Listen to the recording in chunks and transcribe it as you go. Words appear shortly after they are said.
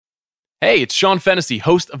Hey, it's Sean Fennessy,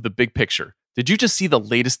 host of The Big Picture. Did you just see the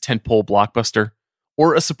latest tentpole blockbuster?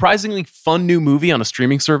 Or a surprisingly fun new movie on a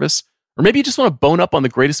streaming service? Or maybe you just want to bone up on the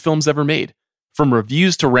greatest films ever made? From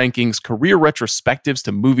reviews to rankings, career retrospectives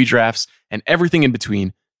to movie drafts, and everything in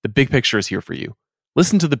between, The Big Picture is here for you.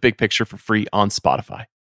 Listen to The Big Picture for free on Spotify.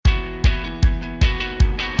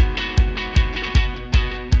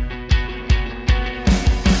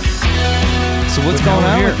 So what's going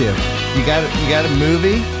on with you? You got a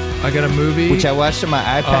movie? I got a movie. Which I watched on my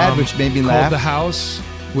iPad, which made me laugh. Called The House,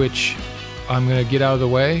 which I'm going to get out of the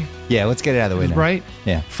way. Yeah, let's get it out of the way now. Right?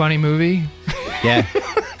 Yeah. Funny movie. Yeah.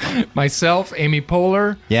 Myself, Amy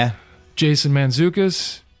Poehler. Yeah. Jason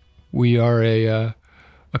Mantzoukas. We are a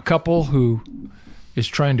couple who is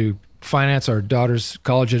trying to finance our daughter's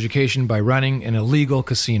college education by running an illegal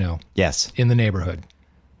casino. Yes. In the neighborhood.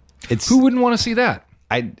 Who wouldn't want to see that?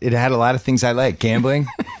 It had a lot of things I like. Gambling,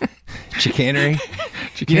 chicanery.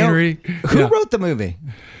 Chicanery. Who wrote the movie?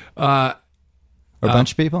 A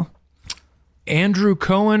bunch of people? Andrew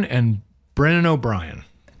Cohen and Brennan O'Brien.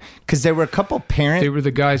 Because there were a couple parent... They were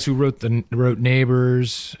the guys who wrote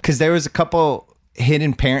Neighbors. Because there was a couple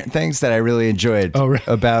hidden parent things that I really enjoyed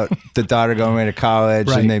about the daughter going away to college.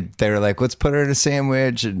 Right. And they were like, let's put her in a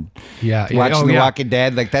sandwich and watching The Walking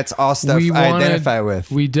Dead. Like, that's all stuff I identify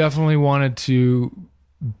with. We definitely wanted to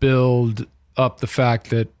build up the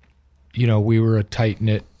fact that, we were a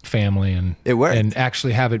tight-knit family and it worked. And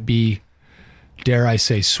actually have it be, dare I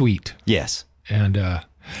say, sweet. Yes. And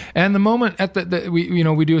the moment at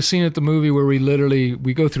we do a scene at the movie where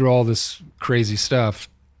we go through all this crazy stuff,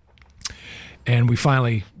 and we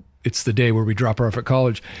finally, it's the day where we drop her off at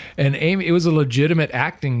college. And Amy, it was a legitimate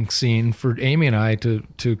acting scene for Amy and I to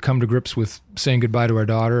come to grips with saying goodbye to our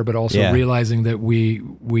daughter, but also realizing that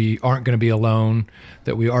we aren't going to be alone,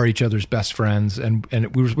 that we are each other's best friends. And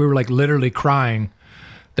we were like literally crying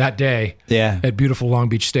that day at beautiful Long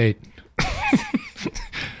Beach State,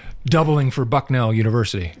 doubling for Bucknell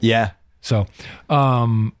University. Yeah. So,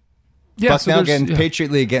 Bucknell getting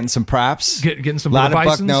Patriot League, getting some props, getting some a lot of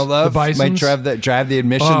Bisons, Bucknell love. Might drive the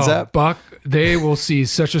admissions up. Buck, they will see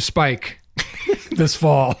such a spike this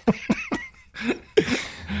fall.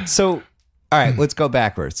 So, all right, let's go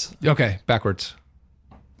backwards. Okay, backwards.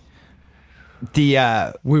 We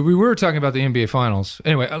were talking about the NBA Finals.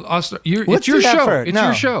 Anyway, it's your show. It's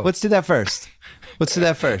your show. Let's do that first.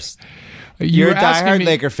 You're a diehard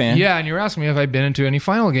Laker fan. Yeah, and you're asking me if I've been into any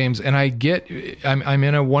final games, and I'm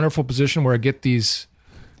in a wonderful position where I get these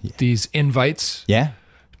invites. Yeah.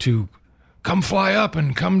 To come fly up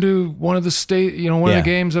and come to one of the the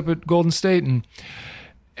games up at Golden State,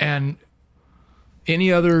 and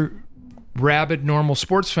any other rabid normal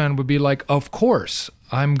sports fan would be like, of course,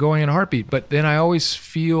 I'm going in a heartbeat. But then I always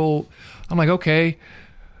feel, I'm like, okay,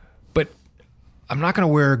 but I'm not going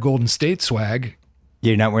to wear Golden State swag.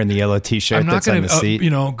 You're not wearing the yellow T-shirt that's on the seat.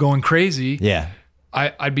 Going crazy. Yeah.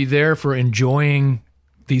 I'd be there for enjoying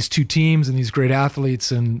these two teams and these great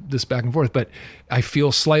athletes and this back and forth. But I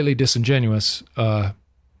feel slightly disingenuous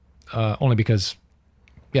only because,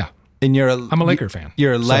 and I'm a Laker fan.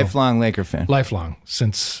 You're a lifelong Laker fan. Lifelong.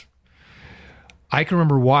 Since I can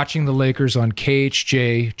remember watching the Lakers on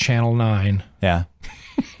KHJ Channel 9. Yeah.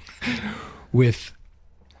 With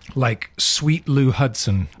like Sweet Lou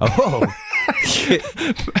Hudson. Oh.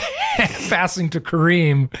 Passing to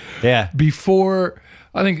Kareem. Yeah. Before,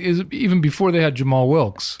 I think even before they had Jamal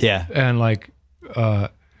Wilkes. Yeah. And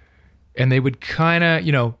and they would kind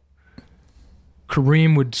of,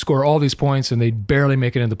 Kareem would score all these points and they'd barely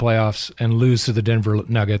make it into the playoffs and lose to the Denver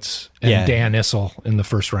Nuggets and Dan Issel in the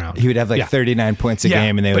first round. He would have 39 points a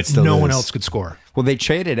game and they would still no lose. one else could score. Well, they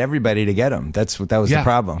traded everybody to get him. That was the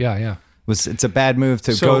problem. Yeah. It's a bad move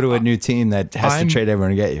to go to a new team that has to trade everyone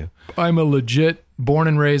to get you. I'm a legit born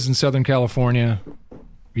and raised in Southern California,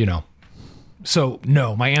 So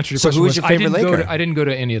no, my answer to your question who was your favorite Laker? I didn't go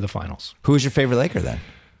to any of the finals. Who was your favorite Laker then?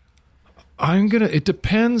 It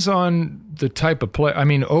depends on the type of play. I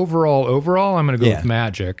mean, overall, I'm going to go with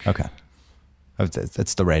Magic. Okay.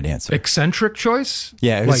 That's the right answer. Eccentric choice?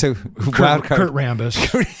 Yeah. Like so Kurt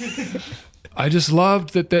Rambis. I just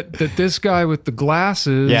loved that this guy with the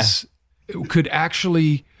glasses could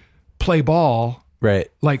actually play ball. Right.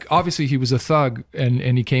 Like, obviously he was a thug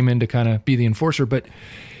and he came in to kind of be the enforcer, but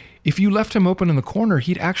if you left him open in the corner,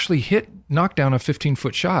 he'd actually knock down a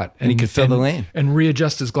 15-foot shot. And he could fill the lane. And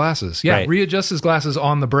readjust his glasses. Yeah, readjust his glasses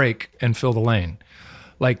on the break and fill the lane.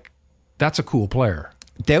 Like, that's a cool player.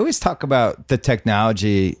 They always talk about the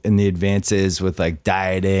technology and the advances with like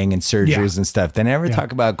dieting and surgeries and stuff. They never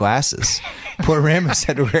talk about glasses. Poor Ramos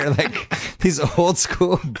had to wear like these old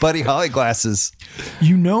school Buddy Holly glasses.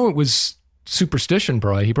 It was superstition,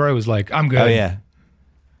 probably. He probably was like, I'm good. Oh, yeah.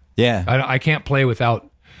 Yeah. I can't play without.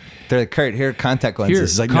 They're like, Kurt, here are contact lenses.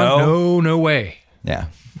 He's like, no way. Yeah.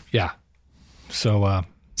 Yeah. So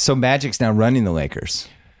Magic's now running the Lakers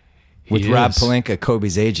with Rob Pelinka,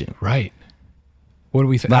 Kobe's agent. Right. What do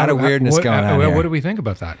we think? A lot of weirdness going on here. What do we think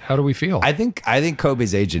about that? How do we feel? I think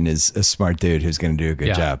Kobe's agent is a smart dude who's going to do a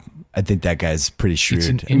good job. I think that guy's pretty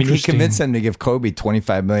shrewd. I mean, he convinced them to give Kobe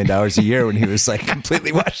 $25 million a year when he was like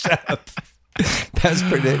completely washed up.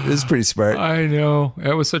 That was pretty smart. I know.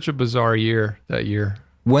 It was such a bizarre year that year.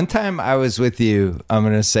 One time I was with you, I'm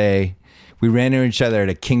going to say, we ran into each other at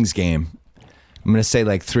a Kings game. I'm going to say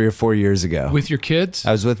like 3 or 4 years ago. With your kids?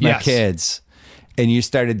 I was with my kids. And you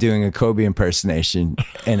started doing a Kobe impersonation,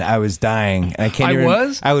 and I was dying. And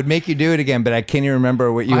I would make you do it again, but I can't even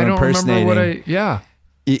remember what you were impersonating.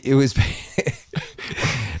 It was.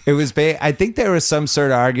 It was. I think there was some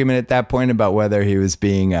sort of argument at that point about whether he was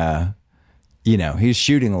being, he was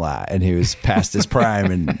shooting a lot, and he was past his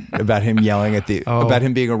prime, and about him yelling at about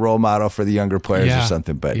him being a role model for the younger players or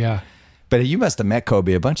something. But you must have met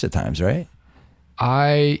Kobe a bunch of times, right?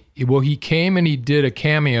 He came and he did a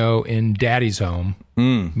cameo in Daddy's Home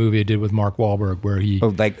movie I did with Mark Wahlberg, where he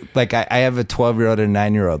I have a 12-year-old and a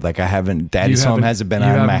 9-year-old. Like Daddy's Home hasn't been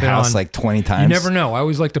on my house like 20 times. You never know. I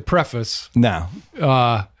always like to preface. No.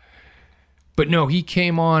 But no, he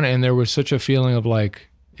came on and there was such a feeling of like,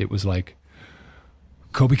 it was like,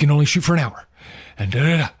 Kobe can only shoot for an hour. And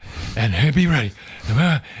and be ready.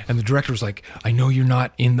 And the director was like, I know you're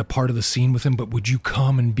not in the part of the scene with him, but would you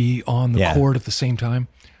come and be on the court at the same time?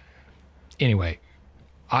 Anyway,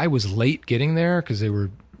 I was late getting there because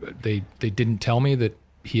they didn't tell me that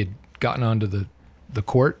he had gotten onto the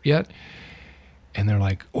court yet. And they're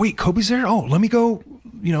like, oh, wait, Kobe's there? Oh, let me go,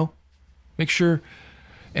 make sure.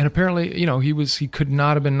 And apparently, he could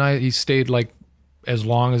not have been nice. He stayed like as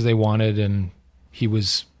long as they wanted, and he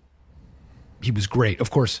was great.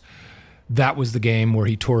 Of course, that was the game where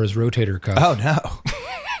he tore his rotator cuff. Oh no.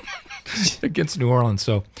 Against New Orleans.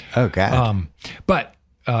 So, oh God. But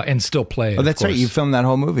and still play. Oh, that's right. You filmed that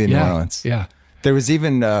whole movie in New Orleans. Yeah. There was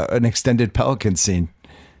even an extended Pelican scene.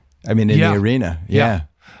 I mean, in the arena. Yeah.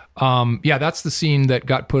 That's the scene that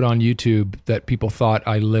got put on YouTube that people thought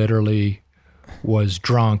I literally was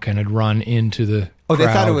drunk and had run into the crowd. They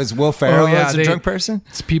thought it was Will Ferrell as a drunk person?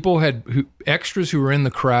 People extras who were in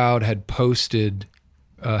the crowd had posted,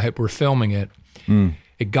 were filming it.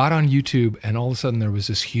 It got on YouTube, and all of a sudden there was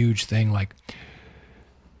this huge thing like,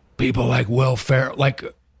 people like Will Ferrell, like,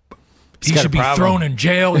 he should be thrown in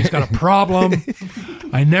jail. He's got a problem.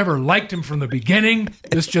 I never liked him from the beginning.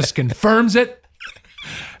 This just confirms it.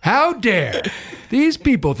 How dare these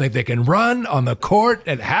people think they can run on the court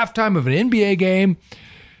at halftime of an NBA game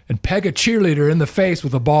and peg a cheerleader in the face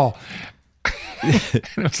with a ball? And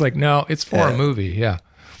it's like, no, it's for a movie. Yeah.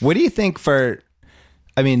 What do you think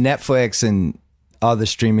Netflix and all the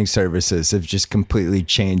streaming services have just completely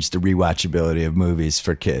changed the rewatchability of movies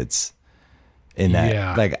for kids in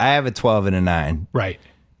that, like, I have a 12 and a 9. Right.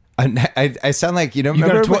 I sound like, you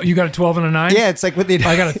got a 12 and a 9? Yeah. It's like what they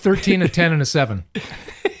I got a 13, a 10, and a 7.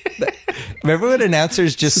 Remember when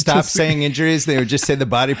announcers just stopped saying injuries? They would just say the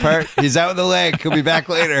body part. He's out with the leg. He'll be back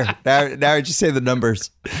later. Now I just say the numbers.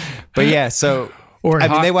 But yeah, so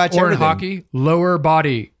they watch everything. In hockey, lower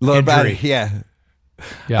body. Yeah.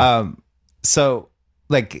 So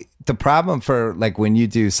like the problem for like when you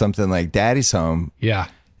do something like Daddy's Home,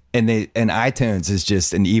 and iTunes is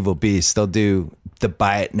just an evil beast. They'll do the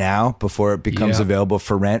buy it now before it becomes available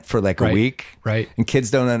for rent for like a week. Right. And kids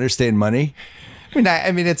don't understand money.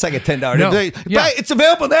 I mean, it's like a $10. No. It's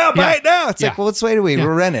available now. Buy it now. It's like, well, let's wait a week. We'll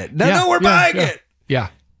rent it. No, we're buying it. Yeah.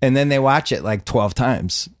 And then they watch it like 12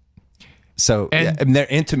 times. So and they're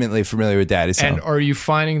intimately familiar with Daddy's Home. And are you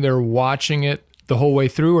finding they're watching it the whole way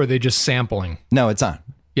through, or are they just sampling? No, it's on.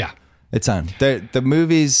 Yeah. It's on. The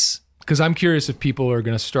movies. Because I'm curious if people are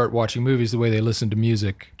going to start watching movies the way they listen to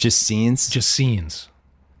music. Just scenes? Just scenes.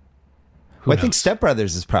 Well, I think Step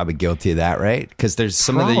Brothers is probably guilty of that, right? Because there's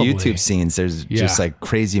some of the YouTube scenes, there's just like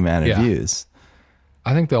crazy amount of views.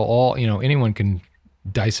 I think they'll all, anyone can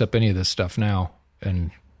dice up any of this stuff now and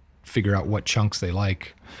figure out what chunks they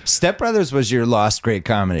like. Step Brothers was your lost great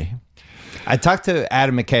comedy. I talked to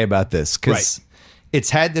Adam McKay about this because it's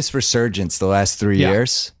had this resurgence the last 3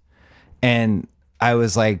 years. And I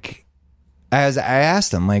was like, I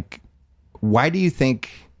asked him, like, why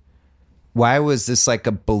was this like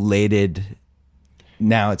a belated,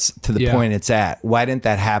 now it's to the point it's at? Why didn't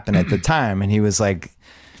that happen at the time? And he was like,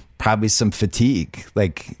 probably some fatigue.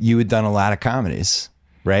 Like, you had done a lot of comedies,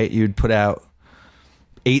 right? You'd put out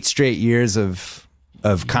 8 straight years of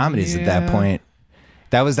comedies at that point.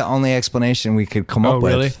 That was the only explanation we could come up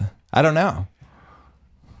with. Really? I don't know.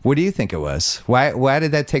 What do you think it was? Why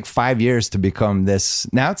did that take 5 years to become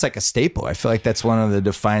this? Now it's like a staple. I feel like that's one of the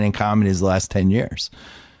defining comedies the last 10 years.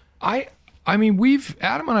 I mean,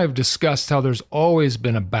 Adam and I have discussed how there's always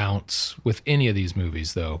been a bounce with any of these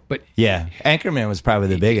movies, though. But yeah, Anchorman was probably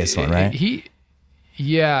the biggest one, right?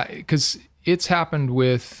 Because it's happened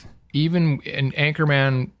with even in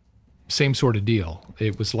Anchorman, same sort of deal.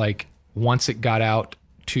 It was like once it got out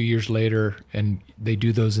 2 years later, and they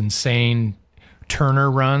do those insane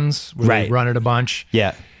Turner runs where they run it a bunch.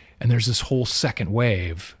 Yeah. And there's this whole second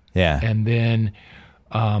wave. Yeah. And then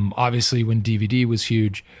obviously when DVD was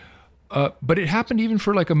huge, but it happened even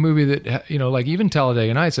for like a movie that, like even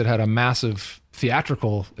Talladega Nights, that had a massive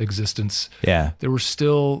theatrical existence. Yeah. There were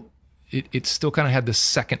still, it still kind of had this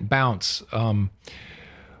second bounce.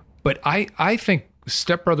 But I think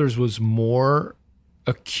Step Brothers was more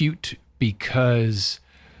acute because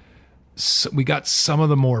we got some of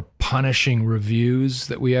the more punishing reviews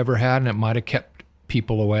that we ever had, and it might have kept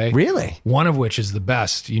people away. Really? One of which is the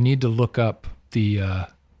best. You need to look up the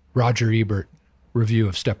Roger Ebert review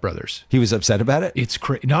of Step Brothers. He was upset about it? It's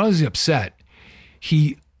crazy. Not only is he upset,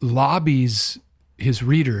 he lobbies his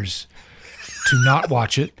readers to not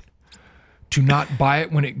watch it, to not buy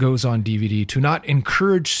it when it goes on DVD, to not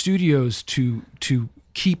encourage studios to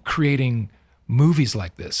keep creating movies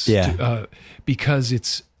like this. Yeah. Because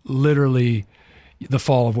it's literally the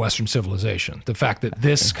fall of Western civilization. The fact that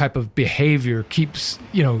this type of behavior keeps,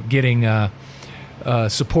 getting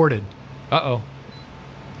supported.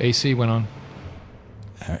 AC went on.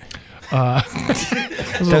 All right.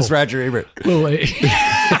 That's Roger Ebert.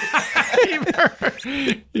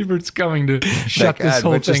 Ebert's coming to shut this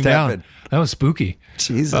whole thing down. Happened? That was spooky.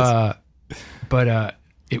 Jesus. But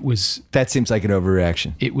it was. That seems like an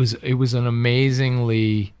overreaction. It was an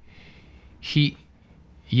amazingly. He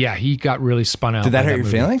got really spun out. Did that hurt your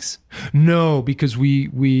feelings? No, because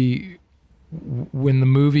we when the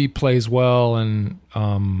movie plays well and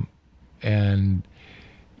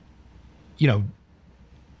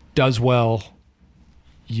does well,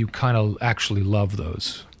 you kind of actually love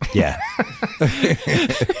those. Yeah.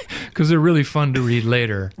 Because they're really fun to read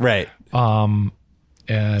later. Right. But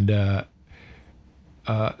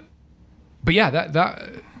yeah,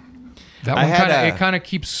 that one kind of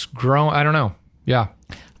keeps growing. I don't know. Yeah.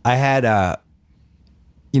 I had,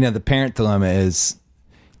 the parent dilemma is,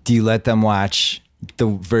 do you let them watch the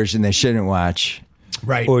version they shouldn't watch?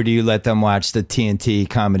 Right. Or do you let them watch the TNT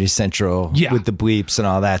Comedy Central with the bleeps and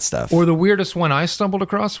all that stuff? Or the weirdest one I stumbled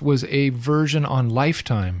across was a version on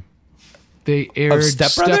Lifetime. They aired Step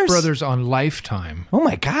Brothers on Lifetime. Oh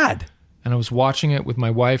my God. And I was watching it with my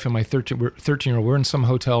wife and my 13-year-old. We're in some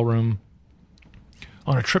hotel room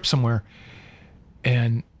on a trip somewhere,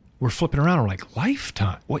 and we're flipping around. We're like,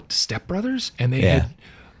 Lifetime? What, Step Brothers? And they had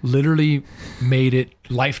literally made it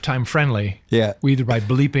Lifetime friendly. Yeah. Either by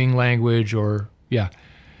bleeping language or,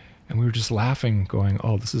 And we were just laughing, going,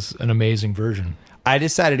 oh, this is an amazing version. I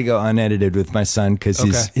decided to go unedited with my son because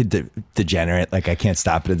he's degenerate. Like, I can't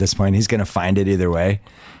stop it at this point. He's going to find it either way.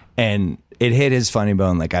 And it hit his funny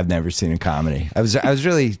bone like I've never seen a comedy. I was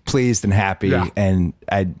really pleased and happy, and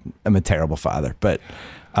I'm a terrible father. But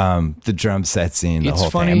the drum set scene, the whole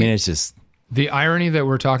thing. I mean, it's just... The irony that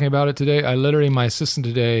we're talking about it today, my assistant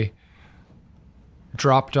today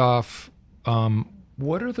dropped off...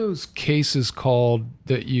 what are those cases called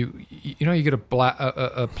that you get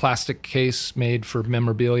a plastic case made for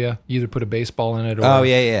memorabilia? You either put a baseball in it or... Oh,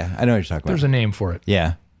 yeah. I know what you're talking about. There's a name for it.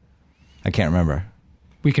 Yeah. I can't remember.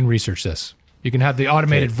 We can research this. You can have the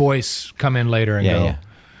automated voice come in later and go. Yeah.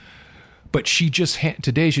 But she just...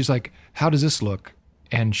 today, she's like, how does this look?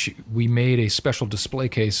 And we made a special display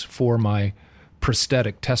case for my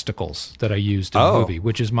prosthetic testicles that I used in the movie,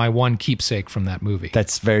 which is my one keepsake from that movie.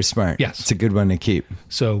 That's very smart. Yes. It's a good one to keep.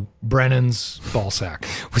 So Brennan's ballsack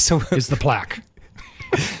is the plaque.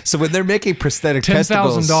 So when they're making prosthetic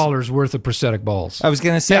testicles... $10,000 worth of prosthetic balls. I was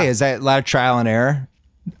going to say, is that a lot of trial and error?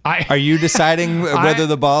 Are you deciding whether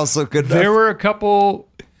the balls look good enough? There were a couple...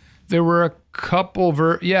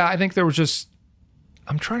 I think there was just...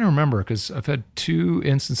 I'm trying to remember because I've had 2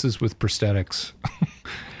 instances with prosthetics.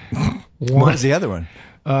 What was the other one?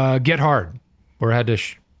 Get Hard, where I had to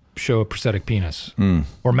show a prosthetic penis.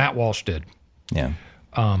 Or Matt Walsh did. Yeah.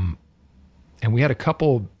 And we had a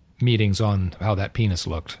couple meetings on how that penis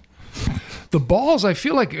looked. The balls, I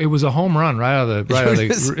feel like it was a home run right out of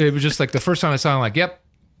the... It was just like the first time I saw them, like, yep,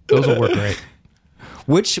 those will work great.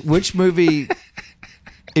 Which movie,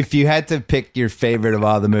 if you had to pick your favorite of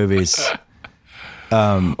all the movies...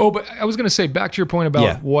 But I was going to say, back to your point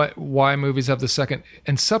about why movies have the second,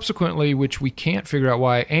 and subsequently, which we can't figure out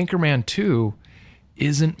why, Anchorman 2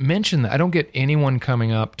 isn't mentioned. I don't get anyone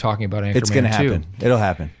coming up talking about Anchorman 2. It's going to happen. It'll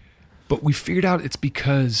happen. But we figured out it's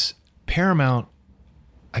because Paramount,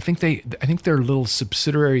 I think their little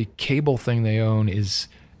subsidiary cable thing they own is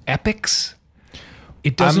Epix.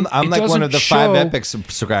 It doesn't. I'm like one of the 5 Epix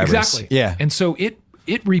subscribers. Exactly. Yeah. And so it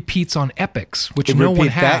repeats on Epix, which no one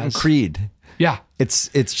has. That and Creed. Yeah. It's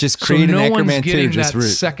just Creed and Anchorman 2. Just that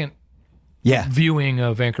second viewing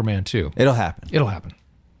of Anchorman 2. It'll happen.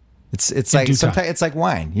 It's like sometimes it's like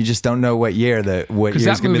wine. You just don't know what year's going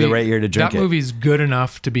to be the right year to drink it. That movie's good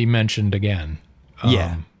enough to be mentioned again.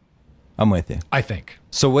 I'm with you. I think.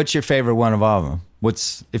 So what's your favorite one of all of them?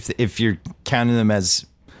 What's if you're counting them as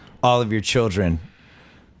all of your children?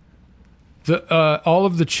 All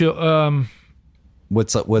of the children.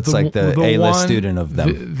 What's like the A-list student of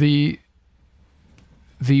them?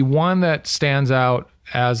 The one that stands out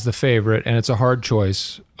as the favorite, and it's a hard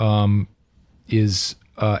choice, is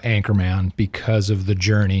Anchorman, because of the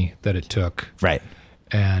journey that it took. Right.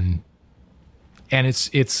 And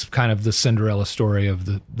it's kind of the Cinderella story of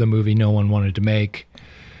the movie no one wanted to make.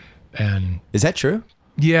 And is that true?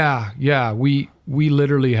 Yeah. We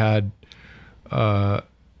literally had Adam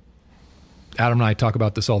and I talk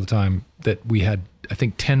about this all the time, that we had, I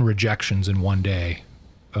think, 10 rejections in one day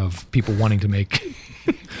of people wanting to make.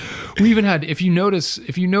 We even had, if you notice,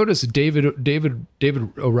 David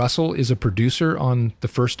O. Russell is a producer on the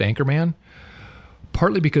first Anchorman,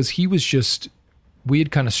 partly because we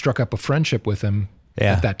had kind of struck up a friendship with him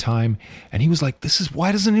at that time. And he was like,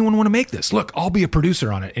 why doesn't anyone want to make this? Look, I'll be a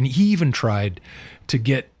producer on it. And he even tried to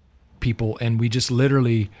get people, and we just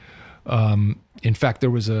literally, in fact,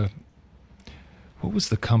 what was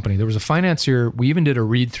the company? There was a financier. We even did a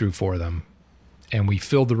read through for them, and we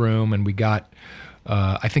filled the room, and we got,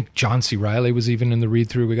 I think John C. Reilly was even in the read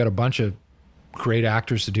through. We got a bunch of great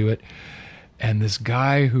actors to do it. And this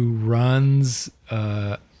guy who runs, he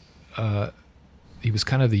was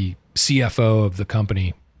kind of the CFO of the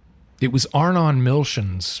company. It was Arnon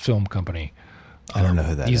Milchan's film company. I don't know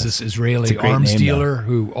who that is. He's this Israeli arms dealer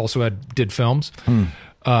who also did films. And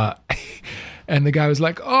the guy was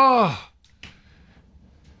like, "Oh,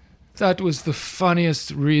 that was the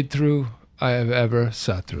funniest read-through I have ever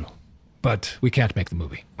sat through. But we can't make the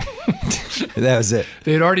movie." That was it.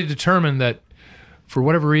 They had already determined that for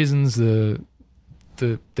whatever reasons, they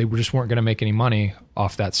just weren't going to make any money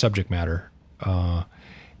off that subject matter.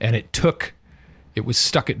 And it was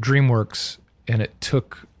stuck at DreamWorks, and it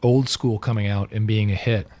took Old School coming out and being a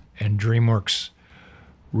hit, and DreamWorks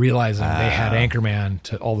realizing they had Anchorman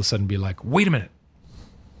to all of a sudden be like, "Wait a minute,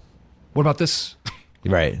 what about this?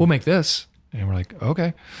 Right. We'll make this." And we're like,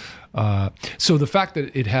 okay. So the fact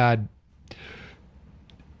that it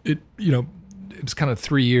was kind of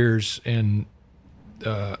 3 years, and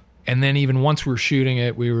then even once we were shooting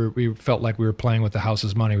it, we felt like we were playing with the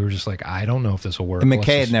house's money. We were just like, I don't know if this will work. And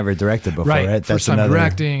McKay had never directed before, right? That's first time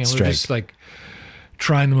directing, and we're just like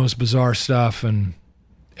trying the most bizarre stuff, and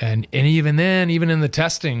even then, even in the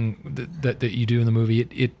testing that you do in the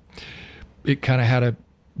movie, it kind of had a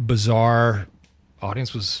bizarre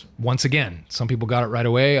audience. Was, once again, some people got it right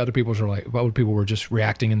away. Other people were just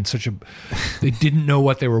reacting in such a, they didn't know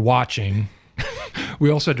what they were watching. We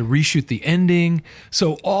also had to reshoot the ending.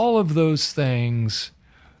 So all of those things,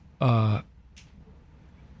 and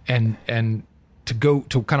to go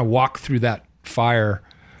to kind of walk through that fire,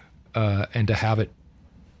 and to have it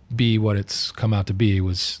be what it's come out to be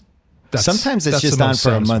sometimes it's just on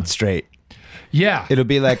for a month straight. Yeah. It'll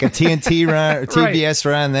be like a TNT run or TBS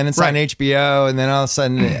run, then it's on HBO, and then all of a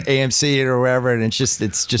sudden AMC or wherever, and it's just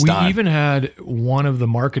on. We even had one of the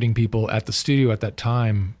marketing people at the studio at that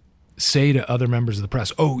time say to other members of the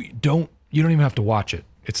press, "Oh, you don't even have to watch it.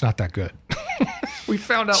 It's not that good." We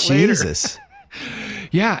found out later.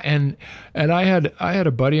 Yeah, and I had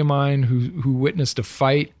a buddy of mine who witnessed a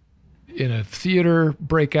fight in a theater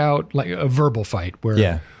breakout, like a verbal fight where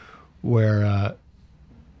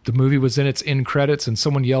the movie was in its end credits, and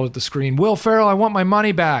someone yelled at the screen, "Will Ferrell, I want my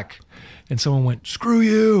money back." And someone went, "Screw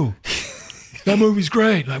you. That movie's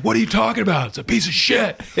great." Like, "What are you talking about? It's a piece of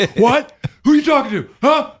shit." "What? Who are you talking to?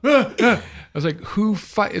 Huh?" I was like, "Who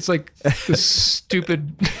fight?" It's like this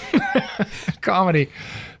stupid comedy.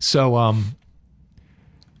 So,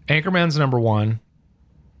 Anchorman's number one.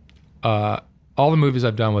 All the movies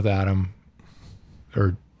I've done with Adam,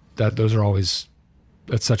 those are always,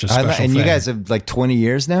 that's such a special thing. And you guys have like 20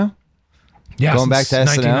 years now? Yeah, going back to SNL?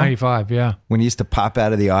 1995, yeah. When he used to pop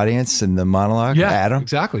out of the audience in the monologue, Adam?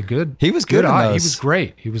 Exactly, good. He was good in those. He was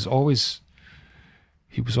great. He was always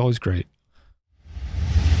great.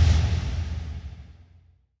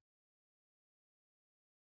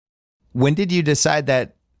 when did you decide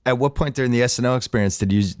that? At what point during the SNL experience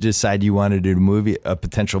did you decide you wanted to do a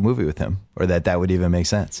potential movie with him, or that would even make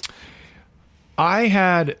sense? I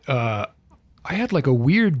had like a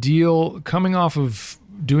weird deal coming off of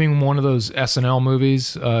doing one of those SNL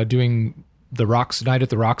movies, doing Night at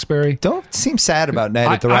the Roxbury. Don't seem sad about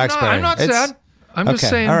Night at the Roxbury. I'm not sad. I'm just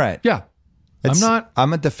saying. All right. Yeah.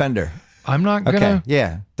 I'm a defender. I'm not gonna. Okay.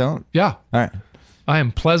 Yeah. Don't. Yeah. All right. I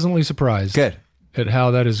am pleasantly surprised. Good. At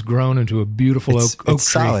how that has grown into a beautiful oak tree.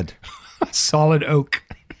 Solid. Solid oak.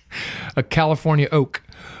 A California oak.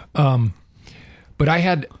 But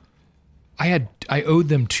I owed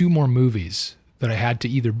them 2 more movies that I had to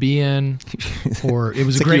either be in, or it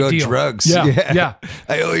was a great deal. Drugs. Yeah.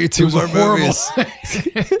 I owe you 2 more movies.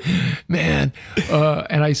 Man.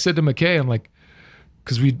 And I said to McKay, I'm like,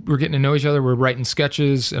 because we were getting to know each other, we're writing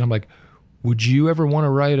sketches, and I'm like, would you ever want to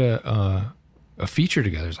write a feature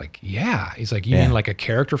together? He's like, yeah. He's like, you mean like a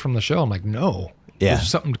character from the show? I'm like, no. Yeah. It was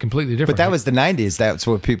something completely different. But that was the 90s. That's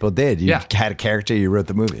what people did. You had a character, you wrote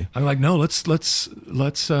the movie. I'm like, no, let's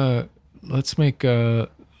make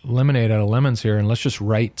lemonade out of lemons here, and let's just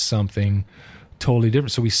write something totally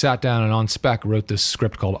different. So we sat down and on spec wrote this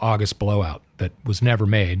script called August Blowout that was never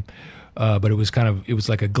made. But it was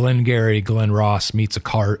like a Glengarry, Glen Ross meets a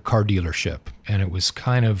car dealership. And it was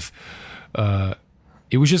kind of,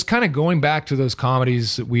 it was just kind of going back to those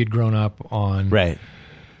comedies that we had grown up on. Right.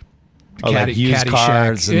 Like used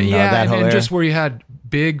cars and that whole and just where you had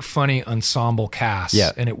big, funny ensemble casts.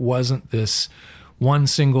 Yeah. And it wasn't this one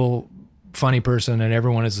single funny person and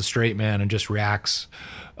everyone is a straight man and just reacts.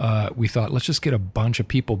 We thought, let's just get a bunch of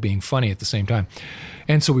people being funny at the same time.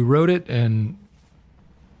 And so we wrote it, and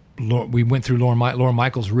we went through Lorne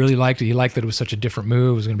Michaels really liked it. He liked that it was such a different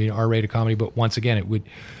move. It was going to be an R-rated comedy, but once again,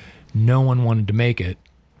 no one wanted to make it.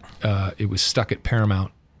 It was stuck at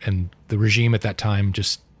Paramount, and the regime at that time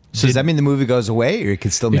just. So does that mean the movie goes away, or you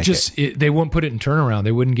could still make it? They wouldn't put it in turnaround.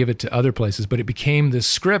 They wouldn't give it to other places, but it became this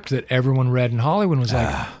script that everyone read in Hollywood and was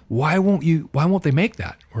like, why won't they make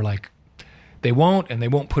that? We're like, they won't, and they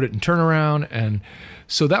won't put it in turnaround. And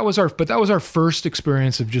so that was our first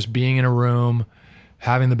experience of just being in a room,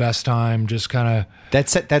 having the best time, just kind of.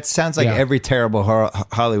 That sounds like every terrible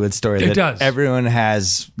Hollywood story. It does. Everyone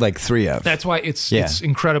has like 3 of. That's why it's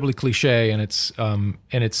incredibly cliche, and it's.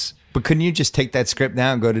 But couldn't you just take that script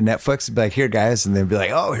now and go to Netflix and be like, here, guys, and they'd be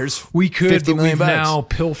like, oh, here's we could, $50 million. We've now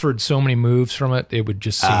pilfered so many moves from it. It would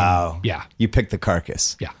just seem, you pick the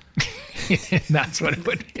carcass. Yeah. That's what it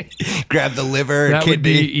would be. Grab the liver. That would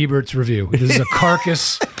be Ebert's review. This is a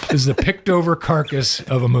carcass. This is a picked over carcass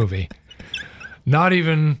of a movie. Not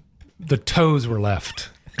even the toes were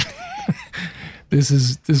left.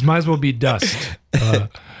 This might as well be dust.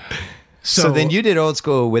 So then you did Old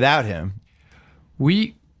School without him.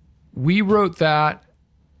 We wrote that.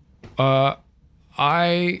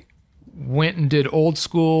 I went and did Old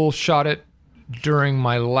School, shot it during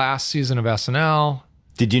my last season of SNL.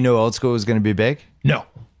 Did you know Old School was going to be big? No.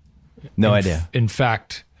 No idea. In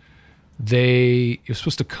fact, it was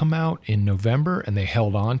supposed to come out in November, and they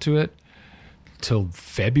held on to it till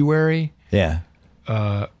February. Yeah.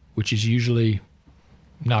 Which is usually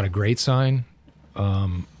not a great sign.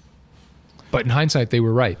 But in hindsight, they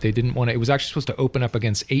were right. They didn't want to. It was actually supposed to open up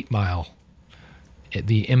against 8 Mile,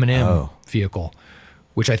 the Eminem vehicle,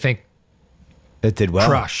 which I think it did well.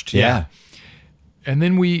 Crushed. Yeah. And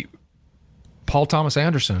then Paul Thomas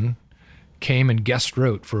Anderson came and guest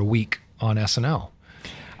wrote for a week on SNL.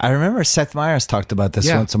 I remember Seth Meyers talked about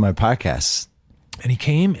this once on my podcast. And he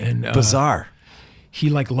came and bizarre. He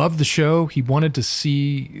loved the show. He wanted to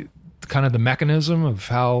see kind of the mechanism of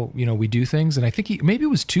how, we do things. And I think maybe it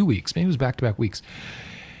was 2 weeks, maybe it was back-to-back weeks.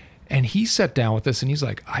 And he sat down with us and he's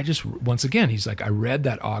like, I read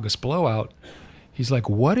that August Blowout. He's like,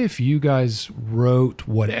 what if you guys wrote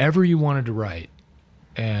whatever you wanted to write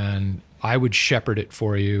and I would shepherd it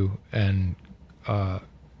for you and kind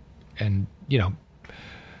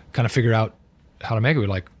of figure out how to make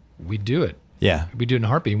it. We'd do it. Yeah. We'd do it in a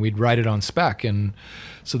heartbeat and we'd write it on spec. And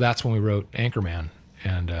so that's when we wrote Anchorman.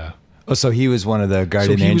 And, so he was one of the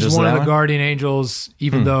guardian angels. He was one of the guardian angels,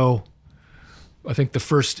 even though I think the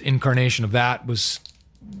first incarnation of that was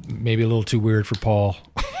maybe a little too weird for Paul.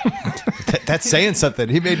 That's saying something.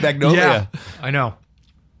 He made Magnolia. Yeah, I know.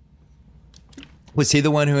 Was he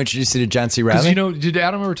the one who introduced you to John C. Reilly? Did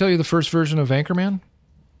Adam ever tell you the first version of Anchorman?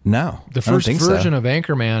 No. The first version of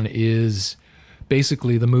Anchorman is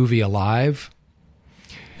basically the movie Alive.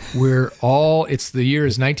 The year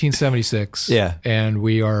is 1976. Yeah. And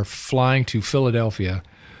we are flying to Philadelphia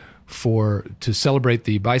to celebrate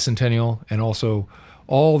the bicentennial and also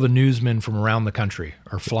all the newsmen from around the country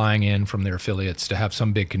are flying in from their affiliates to have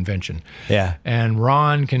some big convention. Yeah. And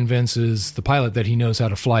Ron convinces the pilot that he knows how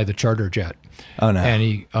to fly the charter jet. Oh, no. And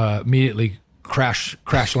he immediately crash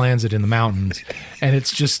lands it in the mountains. And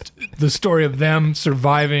it's just the story of them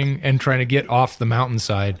surviving and trying to get off the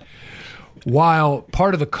mountainside. While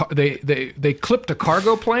part of they clipped a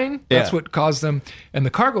cargo plane. That's what caused them. And the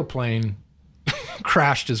cargo plane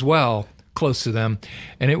crashed as well, close to them,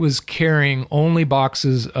 and it was carrying only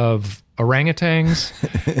boxes of orangutans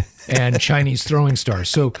and Chinese throwing stars.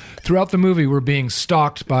 So throughout the movie, we're being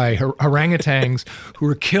stalked by orangutans who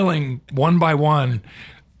are killing one by one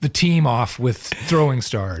the team off with throwing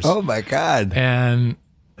stars. Oh my God. And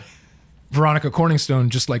Veronica Corningstone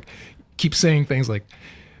just like keeps saying things like,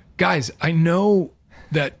 guys, I know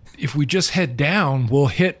that if we just head down, we'll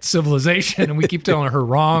hit civilization. And we keep telling her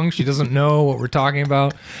wrong. She doesn't know what we're talking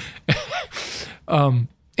about.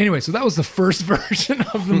 Anyway, so that was the first version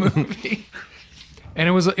of the movie. And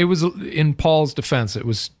it was in Paul's defense, it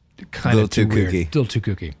was kind of too weird. Kooky. Still too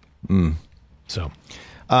kooky. So,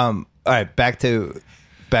 all right, back to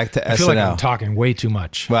SNL. I feel like I'm talking way too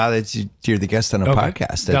much. Well, you're the guest on a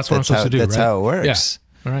podcast. That's what I'm supposed to do, That's right? how it works.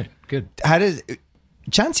 Yeah. All right, good. How does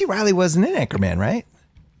John C. Reilly wasn't in Anchorman, right?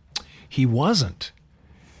 He wasn't.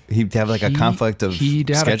 He'd have like a conflict of he'd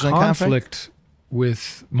had scheduling a conflict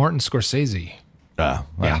with Martin Scorsese. Oh,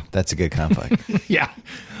 well, that's a good conflict. Yeah.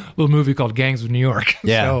 A little movie called Gangs of New York.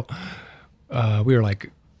 Yeah. So we were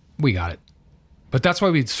like, we got it. But that's why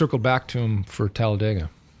we circled back to him for Talladega.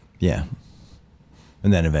 Yeah.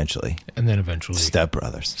 And then eventually. Step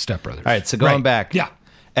Brothers. All right, so going back. Yeah.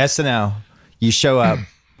 SNL, you show up.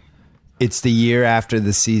 It's the year after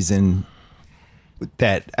the season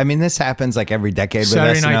that, I mean, this happens like every decade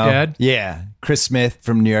Saturday with SNL. Night Dad. Yeah. Chris Smith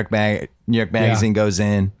from New York Magazine goes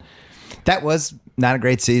in. That was not a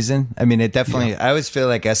great season. I mean, it definitely, I always feel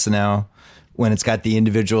like SNL, when it's got the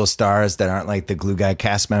individual stars that aren't like the glue guy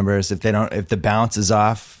cast members, if the balance is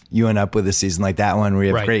off, you end up with a season like that one where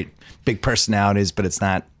you have great big personalities, but it's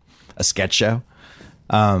not a sketch show.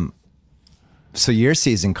 So your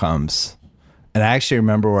season comes, and I actually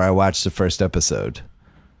remember where I watched the first episode.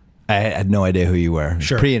 I had no idea who you were.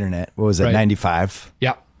 Sure. Pre-internet. What was it, 95?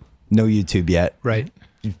 Yeah. No YouTube yet. Right.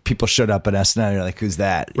 People showed up at SNL, you're like, who's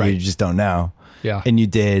that? Right. You just don't know. Yeah. And you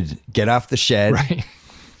did Get Off the Shed. Right.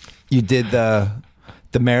 You did the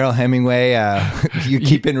Meryl Hemingway, you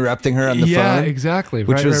keep interrupting her on the phone. Yeah, exactly.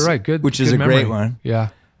 Right. Good. Which is good a memory. great one. Yeah.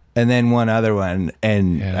 And then one other one,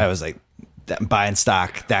 and I was like, buying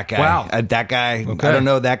stock. That guy. Wow. That guy. Okay. I don't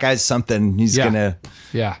know. That guy's something. He's gonna.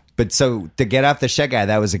 Yeah. But so to Get Off the Shed guy,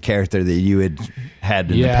 that was a character that you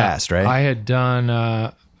had in the past, right? I had done.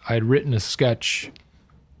 I had written a sketch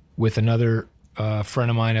with another friend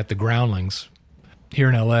of mine at the Groundlings here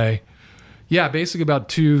in L.A. Yeah, basically about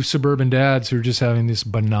two suburban dads who are just having this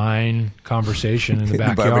benign conversation in the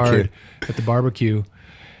backyard at the barbecue.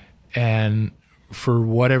 And for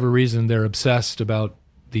whatever reason, they're obsessed about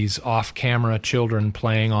these off-camera children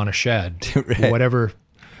playing on a shed. Right. Whatever.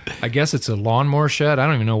 I guess it's a lawnmower shed. I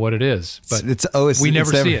don't even know what it is. But we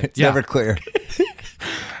never see it. It's never clear.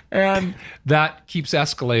 And that keeps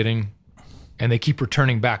escalating, and they keep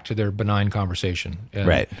returning back to their benign conversation. And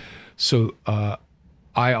right. So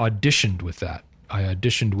I auditioned with that. I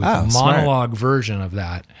auditioned with a monologue version of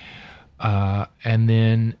that, and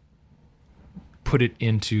then put it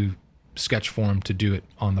into sketch form to do it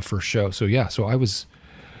on the first show. So yeah, so I was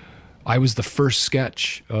the first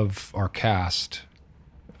sketch of our cast,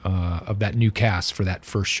 of that new cast for that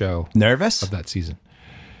first show. Nervous? Of that season.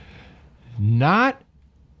 Not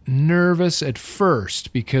nervous at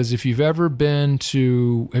first, because if you've ever been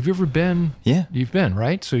to, have you ever been? Yeah. You've been,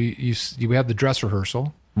 right? So you have the dress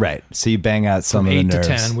rehearsal. Right. So you bang out some of the nerves.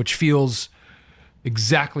 8 to 10, which feels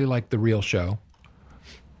exactly like the real show.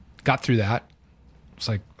 Got through that. It's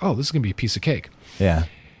like, oh, this is going to be a piece of cake. Yeah.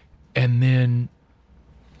 And then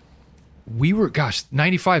we were,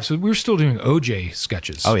 95, so we were still doing OJ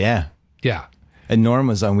sketches. Oh, yeah. Yeah. And Norm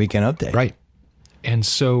was on Weekend Update. Right. And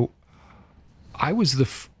so I was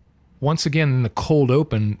once again, in the cold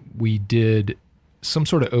open, we did some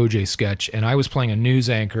sort of OJ sketch, and I was playing a news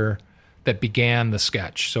anchor that began the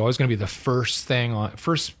sketch. So I was going to be the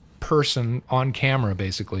first person on camera,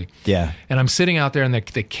 basically. Yeah. And I'm sitting out there, and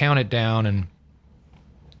they count it down, and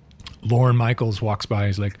Lorne Michaels walks by.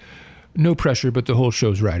 He's like, no pressure, but the whole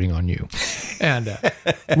show's riding on you. And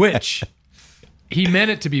which he meant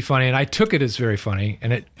it to be funny, and I took it as very funny,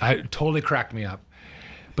 and it totally cracked me up.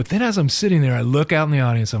 But then as I'm sitting there, I look out in the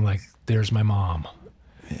audience, I'm like, there's my mom.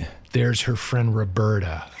 Yeah. There's her friend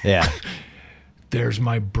Roberta. Yeah. There's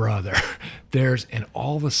my brother. And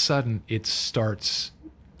all of a sudden it starts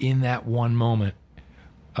in that one moment,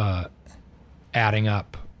 adding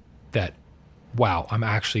up that, wow, I'm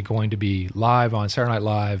actually going to be live on Saturday Night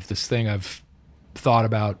Live, this thing I've thought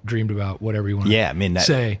about, dreamed about, whatever you want to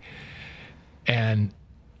say. And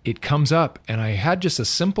it comes up, and I had just a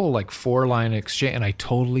simple 4-line exchange, and I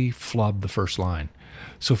totally flubbed the first line.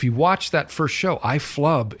 So if you watch that first show, I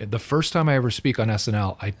flub. The first time I ever speak on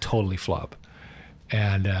SNL, I totally flub.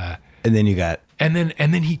 And then you got... And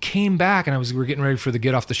then he came back, and we were getting ready for the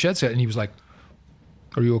Get Off the Shed set, and he was like,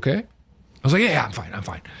 "Are you okay?" I was like, yeah, I'm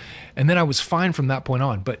fine. And then I was fine from that point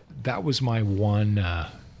on. But that was my one,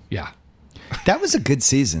 That was a good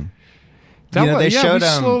season. They showed, we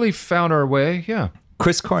slowly found our way, yeah.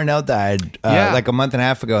 Chris Cornell died like a month and a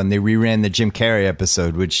half ago, and they reran the Jim Carrey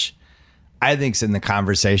episode, which I think's in the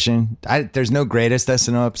conversation. There's no greatest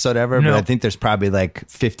SNL episode ever, but I think there's probably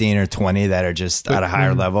 15 or 20 that are just at a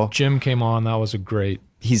higher level. Jim came on, that was a great...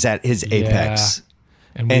 He's at his apex. Yeah.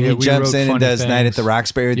 And he jumps in and does things. Night at the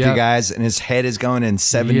Roxbury with you guys, and his head is going in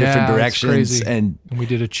 7 different directions. And we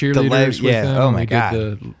did a cheerleaders with him. Oh my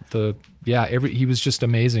God. He was just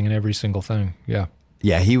amazing in every single thing. Yeah.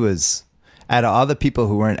 Yeah, he was, out of all the people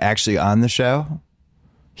who weren't actually on the show,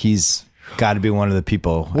 he's got to be one of the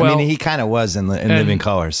people. Well, I mean, he kind of was in Living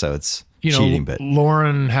Color, so it's cheating. But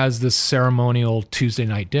Lauren has this ceremonial Tuesday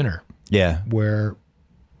night dinner. Yeah.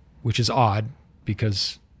 Which is odd,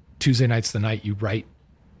 because Tuesday night's the night you write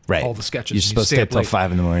all the sketches. You're supposed to stay up till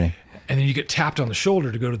 5 a.m. And then you get tapped on the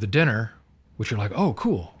shoulder to go to the dinner, which you're like, oh,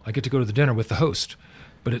 cool. I get to go to the dinner with the host.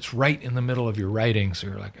 But it's right in the middle of your writing. So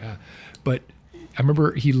you're like, But I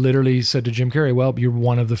remember he literally said to Jim Carrey, well, you're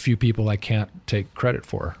one of the few people I can't take credit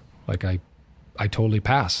for. I totally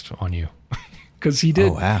passed on you. Because he did.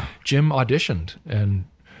 Oh, wow. Jim auditioned and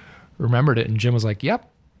remembered it. And Jim was like,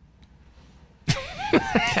 yep.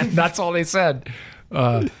 And that's all they said.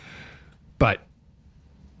 But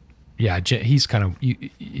yeah, he's kind of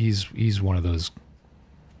he's one of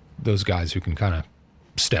those guys who can kind of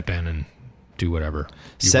step in and do whatever.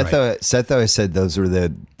 Seth always said those were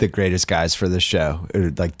the greatest guys for the show.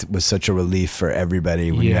 It was such a relief for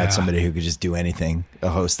everybody when you had somebody who could just do anything, a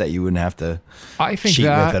host that you wouldn't have to cheat with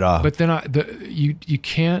at all. But then you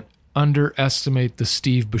can't underestimate the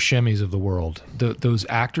Steve Buscemi's of the world. Those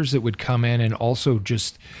actors that would come in and also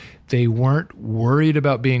just, they weren't worried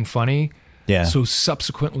about being funny. Yeah. So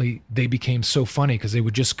subsequently, they became so funny because they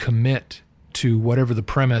would just commit to whatever the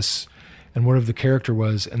premise and whatever the character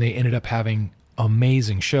was, and they ended up having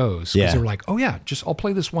amazing shows. Because they were like, oh yeah, I'll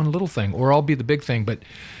play this one little thing, or I'll be the big thing. But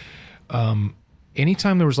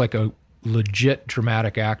anytime there was a legit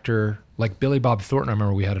dramatic actor, like Billy Bob Thornton, I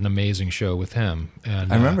remember we had an amazing show with him.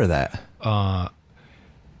 And I remember that.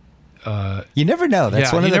 You never know.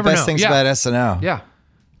 That's one of the best things about SNL. Yeah.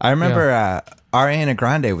 I remember Ariana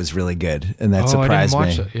Grande was really good, and that surprised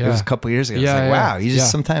me. It was a couple years ago. I was like, wow, you just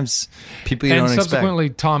sometimes people you don't expect. And subsequently,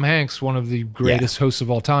 Tom Hanks, one of the greatest hosts of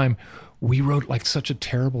all time, we wrote such a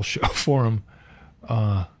terrible show for him.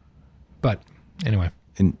 But anyway.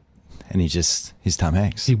 And he's Tom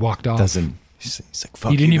Hanks. He walked off. He's like,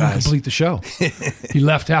 fuck you guys. He didn't even complete the show. He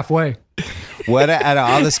left halfway. What out of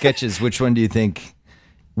all the sketches, which one do you think...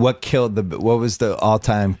 What was the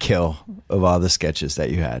all-time kill of all the sketches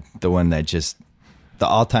that you had? The one that the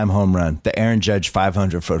all-time home run, the Aaron Judge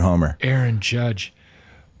 500-foot homer. Aaron Judge.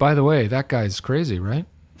 By the way, that guy's crazy, right?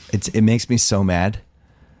 It makes me so mad.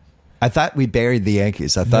 I thought we buried the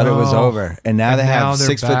Yankees. I thought it was over. And now they have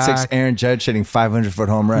 6'6" Aaron Judge hitting 500-foot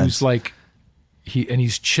home runs. Who's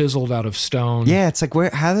he's chiseled out of stone. Yeah, it's like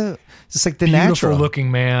it's like the beautiful natural. Looking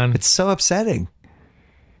man. It's so upsetting.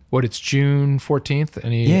 It's June 14th,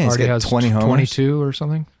 and he already has 22 or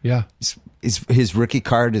something. Yeah. His rookie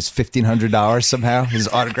card is $1,500 somehow. His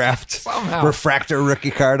autographed refractor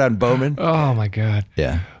rookie card on Bowman. Oh my God.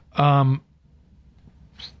 Yeah.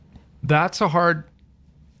 That's a hard.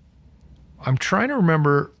 I'm trying to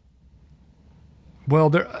remember. Well,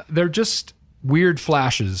 they're just weird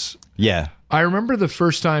flashes. Yeah. I remember the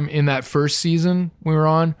first time in that first season we were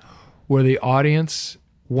on, where the audience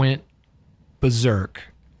went berserk.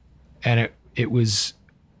 And it was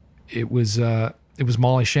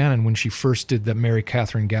Molly Shannon when she first did the Mary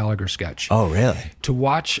Catherine Gallagher sketch. Oh, really? To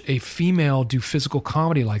watch a female do physical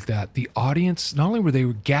comedy like that, the audience, not only were they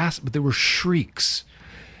gasped, but they were shrieks.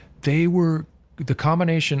 They were the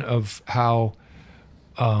combination of how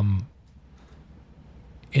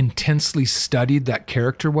intensely studied that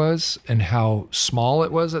character was and how small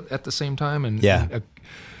it was at the same time. And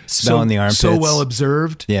smelling the armpits. So well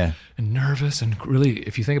observed. Yeah. And nervous, and really,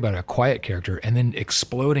 if you think about it, a quiet character, and then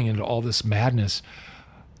exploding into all this madness.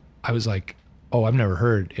 I was like, oh, I've never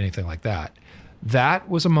heard anything like that. That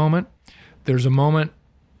was a moment. There's a moment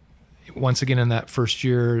once again in that first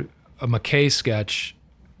year, a McKay sketch,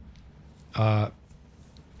 the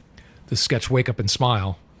sketch Wake Up and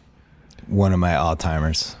Smile. One of my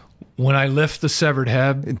all-timers. When I lift the severed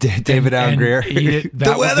head, David Allen Greer. The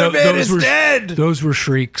weatherman is dead. Those were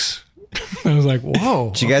shrieks. I was like,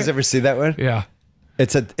 whoa. Did you guys ever see that one? Yeah.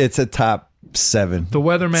 It's a top 7. The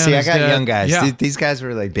weatherman is dead. See, I got dead. young guys. Yeah. These guys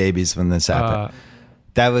were like babies when this happened.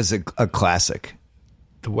 That was a classic.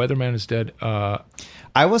 The weatherman is dead.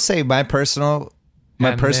 I will say my personal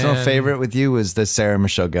favorite with you was the Sarah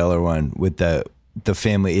Michelle Gellar one with the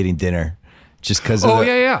family eating dinner. Just because of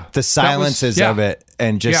the silences of it,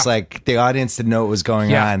 and just like the audience didn't know what was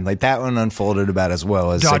going on. Like that one unfolded about as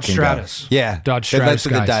well as Dodge Stratus. Yeah, Dodge Stratus.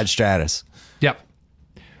 The Dodge Stratus. Yep.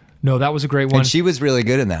 No, that was a great one. And she was really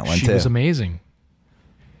good in that one too. She was amazing.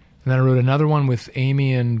 And then I wrote another one with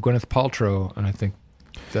Amy and Gwyneth Paltrow, and I think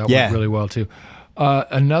that went really well too.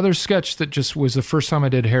 Another sketch that just was the first time I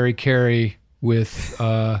did Harry Carey with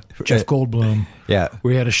Jeff Goldblum. Yeah,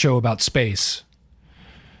 we had a show about space.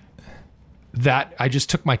 That I just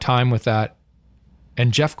took my time with that.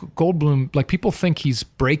 And Jeff Goldblum, like people think he's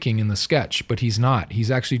breaking in the sketch, but he's not.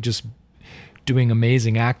 He's actually just doing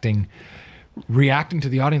amazing acting, reacting to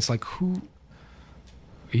the audience like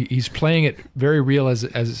he's playing it very real as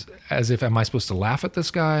if, am I supposed to laugh at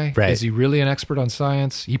this guy? Right. Is he really an expert on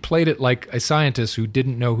science? He played it like a scientist who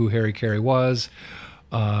didn't know who Harry Carey was.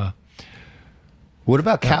 What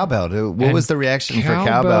about Cowbell? What was the reaction for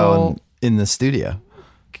Cowbell in the studio?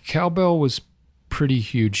 Cowbell was pretty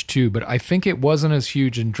huge too, but I think it wasn't as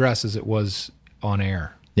huge in dress as it was on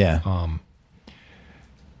air. Yeah.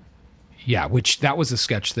 Which that was a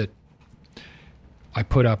sketch that I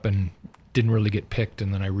put up and didn't really get picked,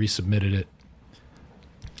 and then I resubmitted it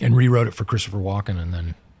and rewrote it for Christopher Walken, and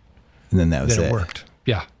then that was it worked.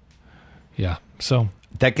 Yeah. Yeah. So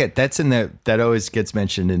that always gets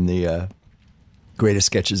mentioned in the greatest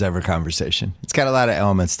sketches ever conversation. It's got a lot of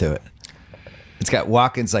elements to it. It's got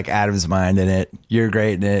Walken's like out of his mind in it. You're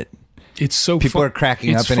great in it. It's so people are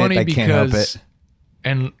cracking up in it. They can't help it.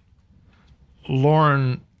 And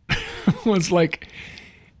Lauren was like,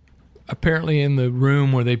 apparently in the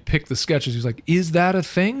room where they picked the sketches, he was like, "Is that a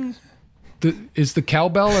thing? Is the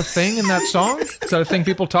cowbell a thing in that song? Is that a thing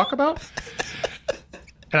people talk about?"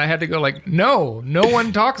 And I had to go like, no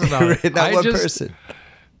one talks about it. Not one person.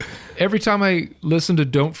 Every time I listen to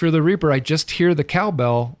 "Don't Fear the Reaper," I just hear the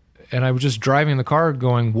cowbell. And I was just driving the car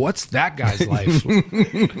going, what's that guy's life?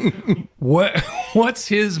 What's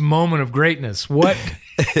his moment of greatness? What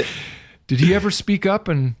did he ever speak up?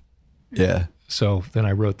 And yeah. So then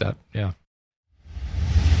I wrote that. Yeah.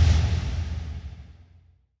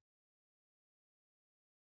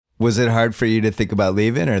 Was it hard for you to think about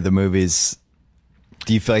leaving, or the movies?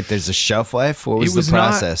 Do you feel like there's a shelf life? What was the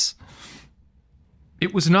process?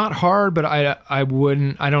 It was not hard, but I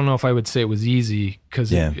don't know if I would say it was easy,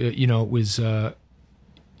 because it was,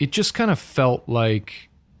 it just kind of felt like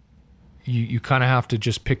you kind of have to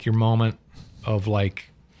just pick your moment of like,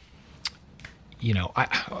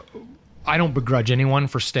 I don't begrudge anyone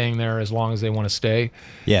for staying there as long as they want to stay.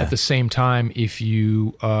 Yeah. At the same time, if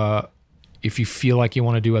you feel like you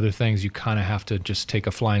want to do other things, you kind of have to just take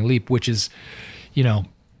a flying leap, which is,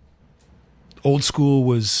 old school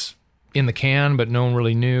was in the can, but no one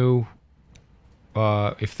really knew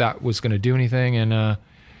if that was going to do anything. And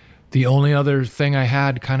the only other thing I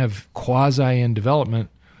had kind of quasi in development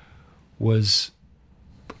was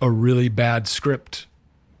a really bad script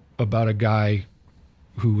about a guy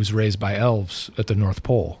who was raised by elves at the North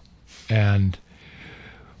Pole, and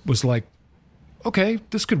was like, okay,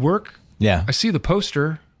 this could work. Yeah. I see the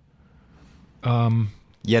poster.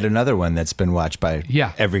 Yet another one that's been watched by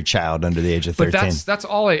every child under the age of 13. But that's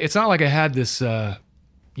all. It's not like I had this. You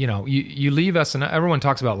leave SNL. Everyone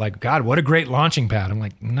talks about like, God, what a great launching pad. I'm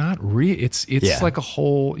like, not really. It's like a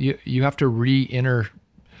whole. You have to re-enter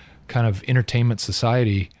kind of entertainment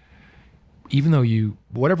society, even though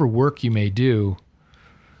whatever work you may do,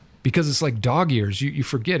 because it's like dog years. You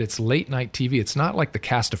forget it's late night TV. It's not like the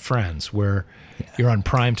cast of Friends where you're on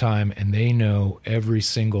prime time and they know every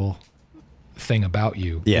single thing about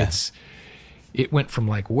you. Yeah. It went from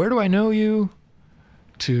like, where do I know you,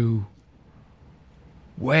 to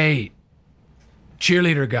wait,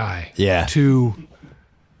 cheerleader guy. Yeah. To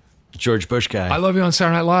George Bush guy. I love you on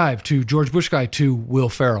Saturday Night Live, to George Bush guy, to Will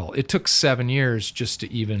Ferrell. It took 7 years just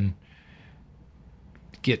to even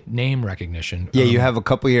get name recognition. Yeah, you have a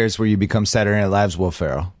couple years where you become Saturday Night Live's Will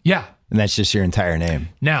Ferrell. Yeah. And that's just your entire name.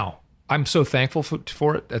 Now, I'm so thankful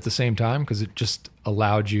for it at the same time, because it just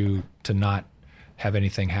allowed you to not have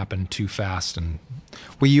anything happen too fast. And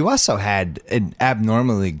well, you also had an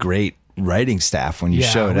abnormally great writing staff when you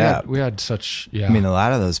showed up. We had such, I mean, a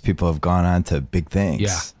lot of those people have gone on to big things.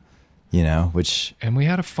 Yeah. You know, which. And we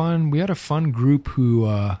had a fun group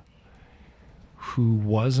who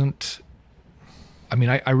wasn't, I mean,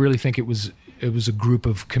 I really think it was a group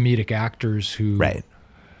of comedic actors who, right.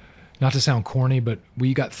 Not to sound corny, but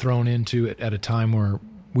we got thrown into it at a time where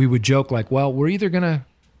we would joke like, well, we're either going to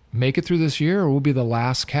make it through this year or we'll be the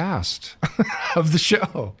last cast of the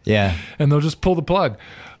show. Yeah. And they'll just pull the plug.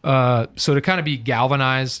 So to kind of be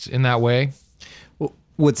galvanized in that way. Well,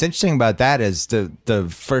 what's interesting about that is the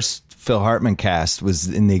first Phil Hartman cast was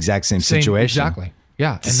in the exact same situation. Exactly.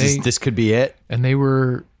 Yeah. This could be it. And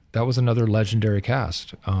that was another legendary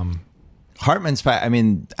cast. Hartman's, I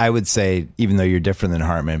mean, I would say, even though you're different than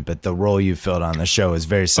Hartman, but the role you filled on the show is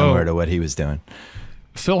very similar to what he was doing.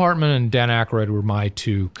 Phil Hartman and Dan Aykroyd were my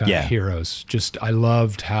two kind of heroes. Just, I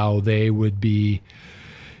loved how they would be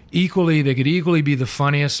they could equally be the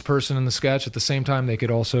funniest person in the sketch. At the same time, they could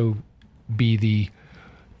also be the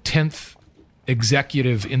 10th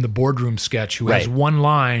executive in the boardroom sketch who has one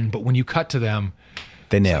line, but when you cut to them,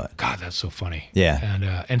 they nail it. God, that's so funny.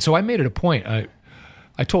 Yeah. And so I made it a point.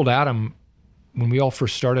 I told Adam when we all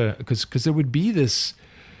first started, because there would be this,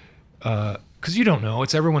 because you don't know,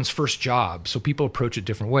 it's everyone's first job, so people approach it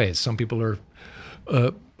different ways. Some people are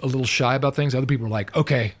a little shy about things. Other people are like,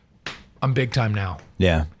 okay, I'm big time now.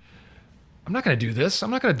 Yeah. I'm not going to do this. I'm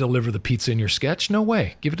not going to deliver the pizza in your sketch. No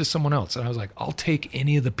way. Give it to someone else. And I was like, I'll take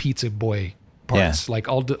any of the pizza boy parts. Yeah. Like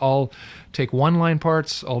I'll take one-line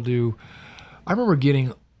parts. I remember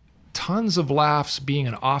getting tons of laughs being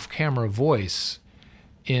an off-camera voice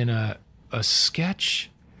in a sketch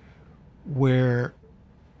where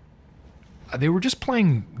they were just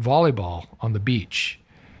playing volleyball on the beach,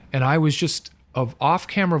 and I was just an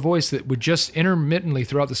off-camera voice that would just intermittently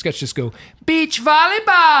throughout the sketch just go, beach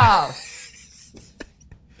volleyball!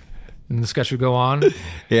 And the sketch would go on.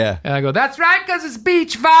 Yeah. And I go, that's right, because it's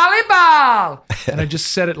beach volleyball! And I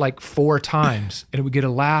just said it like 4 times, and it would get a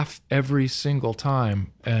laugh every single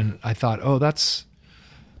time. And I thought, oh, that's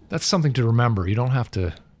something to remember. You don't have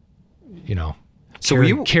to,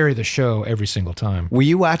 carry the show every single time. Were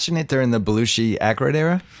you watching it during the Belushi-Aykroyd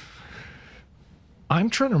era? I'm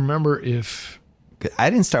trying to remember if... I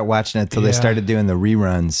didn't start watching it until they started doing the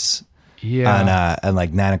reruns on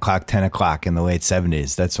like 9 o'clock, 10 o'clock in the late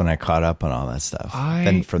 70s. That's when I caught up on all that stuff.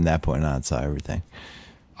 Then from that point on, saw everything.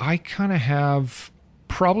 I kind of have,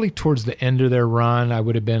 probably towards the end of their run, I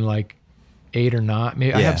would have been like 8 or 9.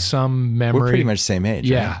 Maybe I have some memory. We're pretty much the same age.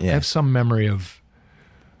 Yeah, right? Yeah. I have some memory of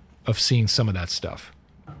seeing some of that stuff.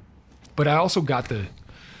 But I also got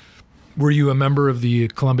were you a member of the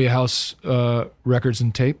Columbia House Records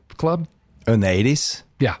and Tape Club? Oh, in the 80s?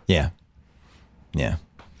 Yeah. Yeah. Yeah.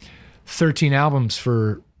 13 albums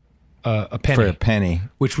for a penny. For a penny.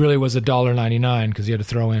 Which really was $1.99 because you had to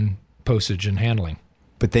throw in postage and handling.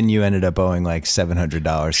 But then you ended up owing like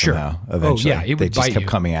 $700 somehow eventually. Oh, yeah. They just kept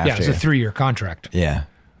coming after you. Yeah, it was a 3-year contract. Yeah.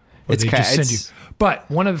 It's send you. But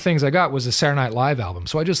one of the things I got was a Saturday Night Live album.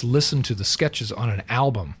 So I just listened to the sketches on an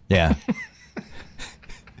album. Yeah.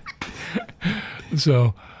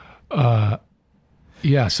 So,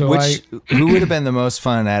 So who would have been the most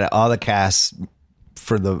fun out of all the casts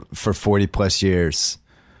for 40 plus years?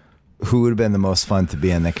 Who would have been the most fun to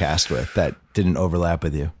be in the cast with that didn't overlap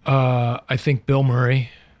with you? I think Bill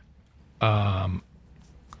Murray. I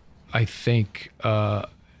think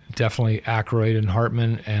definitely Aykroyd and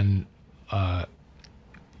Hartman, and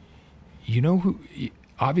who?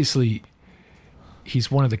 Obviously,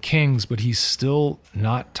 he's one of the kings, but he's still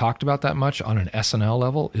not talked about that much on an SNL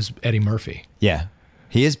level. Is Eddie Murphy? Yeah,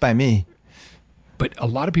 he is by me, but a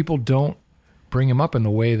lot of people don't bring him up in the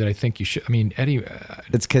way that I think you should. I mean, Eddie.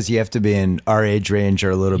 It's because you have to be in our age range or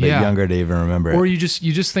a little bit younger to even remember it. Or you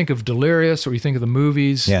just think of Delirious, or you think of the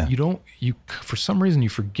movies. Yeah. You for some reason you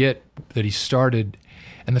forget that he started,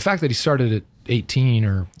 and the fact that he started at 18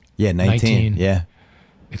 or 19. Yeah,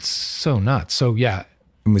 it's so nuts. So yeah.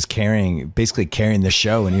 And was basically carrying the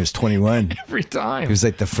show when he was 21. Every time. He was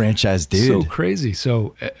like the franchise dude. So crazy.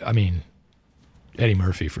 So, I mean, Eddie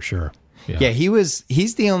Murphy for sure. Yeah,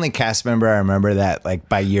 he's the only cast member I remember that like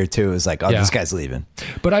by year 2 it was like, this guy's leaving.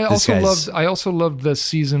 But I also loved the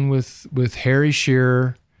season with Harry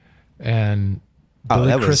Shearer and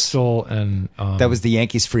Billy Crystal and that was the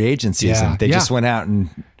Yankees free agent season. They just went out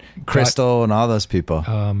and Crystal and all those people.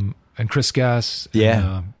 And Chris Gass.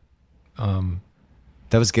 Yeah.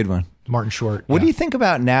 That was a good one. Martin Short. What do you think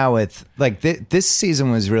about now with like this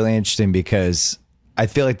season was really interesting because I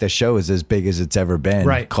feel like the show is as big as it's ever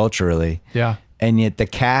been culturally. Yeah. And yet the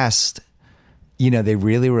cast, they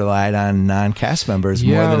really relied on non-cast members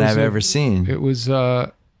more than I've ever seen. It was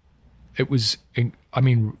it was, I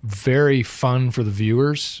mean, very fun for the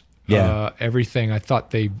viewers. Yeah. Everything. I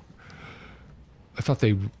thought they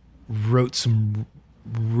wrote some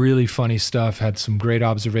really funny stuff, had some great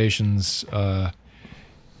observations, and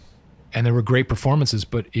there were great performances,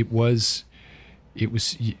 but it was,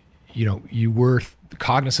 you were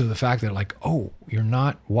cognizant of the fact that like, oh, you're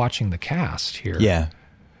not watching the cast here. Yeah.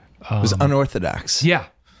 It was unorthodox. Yeah.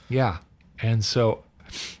 Yeah. And so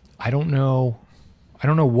I don't know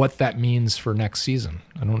what that means for next season.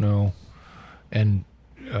 I don't know. And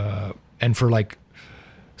for like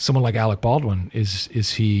someone like Alec Baldwin, is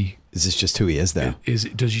this just who he is though?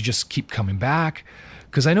 Does he just keep coming back?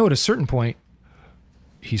 Because I know at a certain point,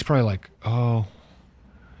 he's probably like, oh,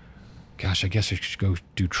 gosh, I guess I should go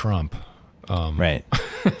do Trump. Right.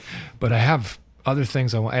 But I have other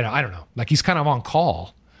things I want. I don't know. Like he's kind of on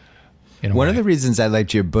call. One of the reasons I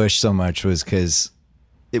liked your Bush so much was because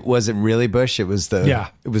it wasn't really Bush. It was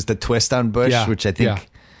the twist on Bush, which I think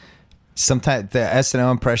sometimes the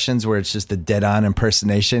SNL impressions where it's just a dead-on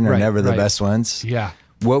impersonation are never the best ones. Yeah.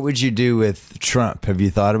 What would you do with Trump? Have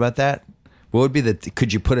you thought about that? What would be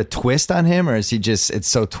could you put a twist on him, or is he just, it's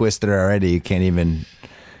so twisted already you can't even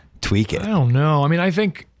tweak it? I don't know. I mean, I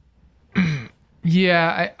think,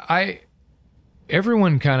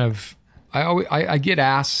 everyone kind of, I get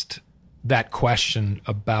asked that question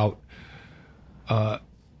about, oh,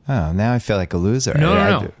 now I feel like a loser. No.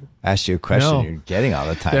 I asked you a question you're getting all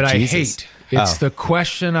the time. That Jesus. I hate. It's the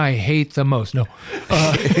question I hate the most. No.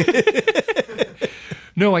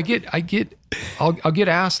 No, I'll get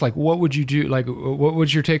asked like, what would you do? Like, what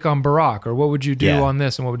was your take on Barack, or what would you do on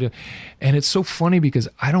this, and what would you? And it's so funny because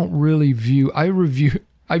I don't really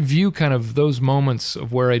I view kind of those moments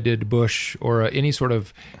of where I did Bush or any sort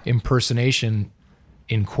of impersonation,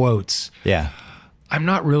 in quotes. Yeah, I'm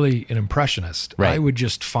not really an impressionist. Right. I would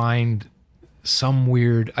just find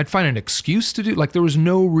I'd find an excuse to do. Like there was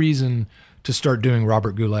no reason to start doing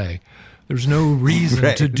Robert Goulet. There's no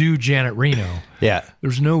reason to do Janet Reno. Yeah.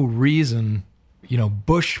 There's no reason,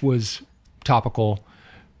 Bush was topical,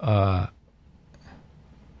 and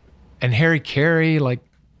Harry Carey,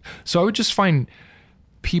 so I would just find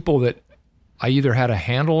people that I either had a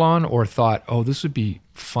handle on or thought, oh, this would be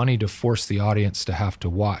funny to force the audience to have to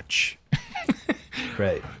watch.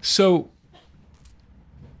 Right. So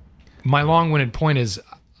my long-winded point is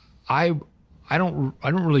I don't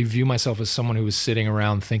really view myself as someone who was sitting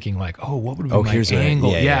around thinking like, oh, what would be my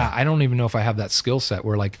angle? Yeah, I don't even know if I have that skill set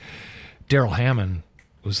where like Daryl Hammond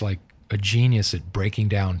was like a genius at breaking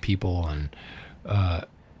down people, and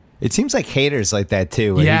it seems like haters like that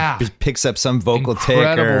too. He just picks up some vocal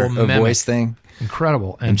tick or a voice thing.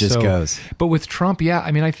 Incredible. And just goes. But with Trump,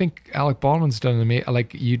 I mean, I think Alec Baldwin's done to me,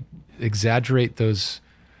 like you exaggerate those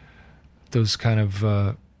kind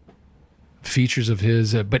of features of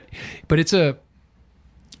his, but it's a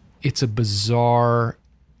bizarre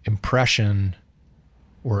impression,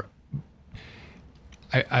 or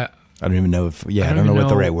I don't even know if I don't know what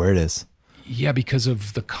the right word is. Yeah, because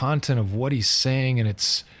of the content of what he's saying, and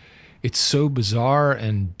it's so bizarre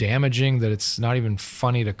and damaging that it's not even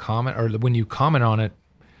funny to comment, or when you comment on it.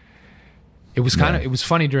 It was it was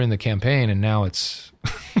funny during the campaign, and now it's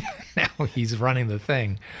now he's running the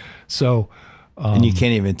thing. So and you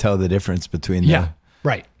can't even tell the difference between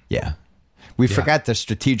right. Yeah. We forgot the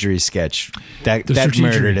strategery sketch that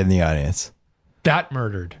murdered in the audience. That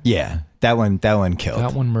murdered. Yeah. That one killed.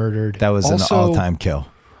 That one murdered. That was also, an all-time kill.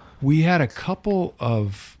 We had a couple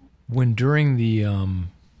of during the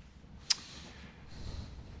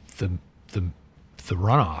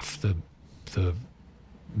runoff, the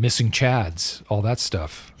missing Chads, all that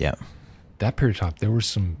stuff. Yeah. That period of time, there were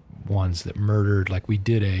some ones that murdered. Like we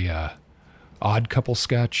did a Odd Couple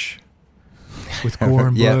sketch with Gore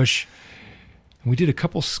and Bush. And we did a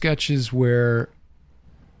couple sketches where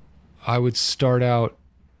I would start out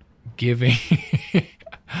giving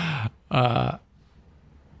and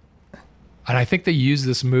I think they used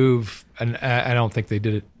this move, and I don't think they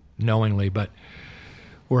did it knowingly, but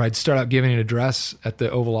where I'd start out giving an address at the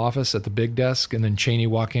Oval Office at the big desk, and then Cheney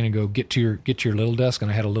walk in and go, get to your little desk, and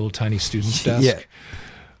I had a little tiny student's desk.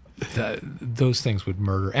 Those things would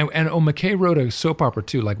murder. And McKay wrote a soap opera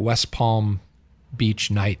too, like West Palm Beach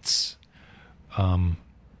Nights. But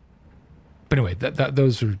anyway,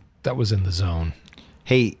 that was in the zone.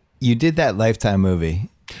 Hey, you did that Lifetime movie.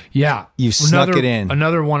 Yeah. You snuck it in.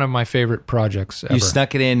 Another one of my favorite projects ever. You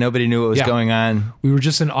snuck it in. Nobody knew what was going on. We were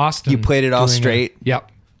just in Austin. You played it all straight. Yep.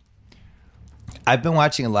 I've been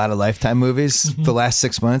watching a lot of Lifetime movies the last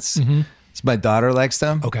 6 months. Mm-hmm. So my daughter likes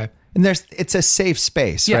them. Okay. And it's a safe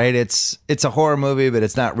space, right? It's a horror movie, but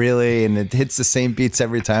it's not really, and it hits the same beats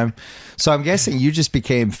every time. So I'm guessing you just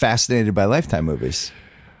became fascinated by Lifetime movies.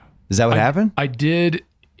 Is that what happened? I did,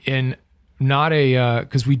 in not a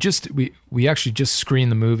because we actually just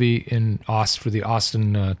screened the movie for the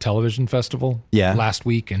Austin Television Festival last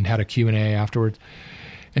week and had a Q&A afterwards.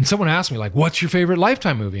 And someone asked me, like, what's your favorite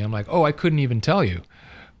Lifetime movie? I'm like, I couldn't even tell you.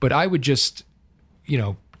 But I would just,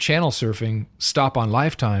 channel surfing, stop on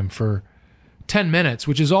Lifetime for 10 minutes,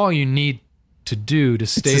 which is all you need to do to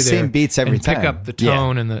stay there. It's the same beats every time. Pick up the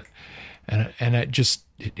tone and it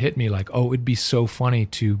hit me like, it'd be so funny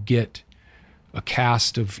to get a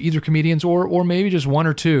cast of either comedians or maybe just one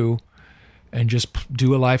or two and just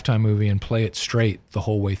do a Lifetime movie and play it straight the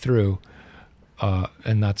whole way through.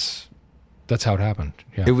 And that's how it happened.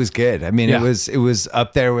 Yeah. It was good. I mean, it was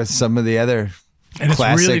up there with some of the other and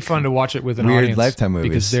classic, it's really fun to watch it with an weird audience. Lifetime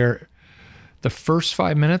movies. Because the first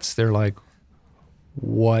 5 minutes, they're like,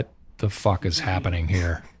 what the fuck is happening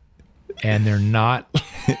here? And they're not.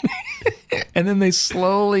 And then they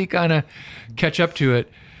slowly kind of catch up to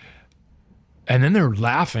it. And then they're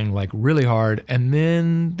laughing like really hard. And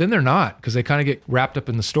then they're not, because they kind of get wrapped up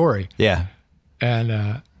in the story. Yeah.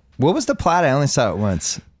 And what was the plot? I only saw it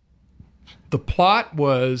once. The plot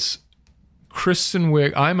was Kristen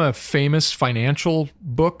Wiig. I'm a famous financial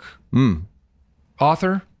book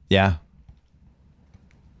author. Yeah.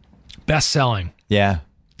 Best-selling. Yeah.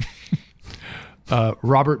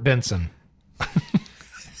 Robert Benson.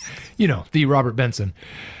 The Robert Benson.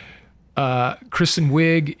 Kristen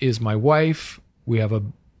Wiig is my wife. We have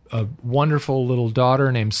a wonderful little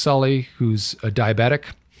daughter named Sully, who's a diabetic.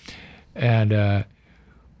 And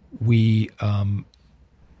we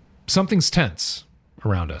something's tense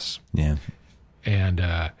around us. Yeah.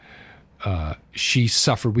 And she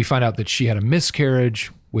suffered. We find out that she had a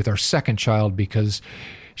miscarriage with our second child because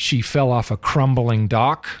she fell off a crumbling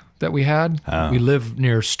dock that we had. We live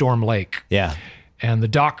near Storm Lake. Yeah. And the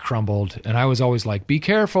dock crumbled. And I was always like, be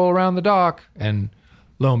careful around the dock. And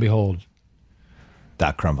lo and behold,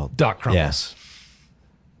 dock crumbled. Dock crumbles.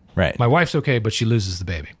 Yeah. Right. My wife's okay, but she loses the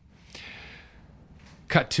baby.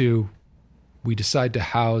 Cut to, we decide to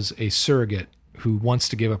house a surrogate who wants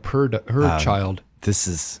to give up her child. This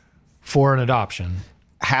is for an adoption.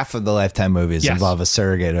 Half of the Lifetime movies involve a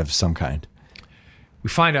surrogate of some kind. We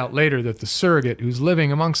find out later that the surrogate who's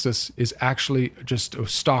living amongst us is actually just a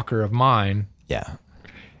stalker of mine. Yeah.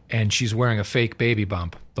 And she's wearing a fake baby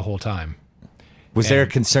bump the whole time. Was there a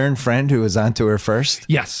concerned friend who was onto her first?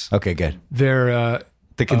 Yes. Okay, good. The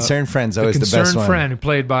concerned friend's always the best one. The concerned friend, who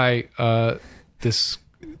played by this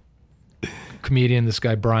comedian, this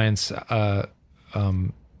guy Brian Safi,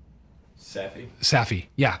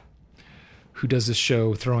 yeah, who does this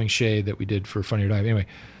show Throwing Shade that we did for Funny or Die. Anyway,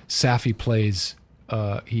 Safi plays.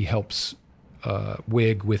 He helps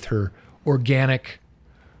Wig with her organic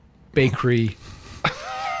bakery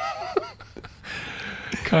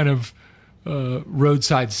kind of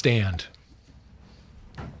roadside stand.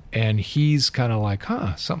 And he's kind of like,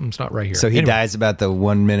 something's not right here. So he dies about the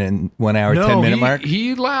 1 hour, 10 minute mark?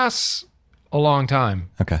 He lasts a long time.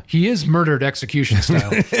 Okay. He is murdered execution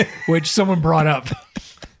style, which someone brought up.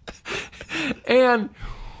 And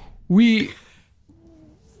we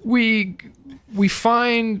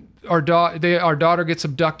find our daughter gets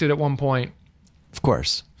abducted at one point. Of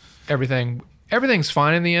course. Everything's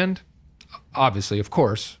fine in the end. Obviously, of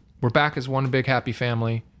course. We're back as one big happy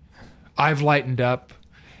family. I've lightened up.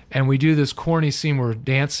 And we do this corny scene where we're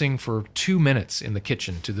dancing for 2 minutes in the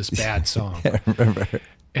kitchen to this bad song. Yeah, I remember.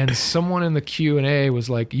 And someone in the Q&A was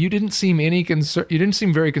like, you didn't seem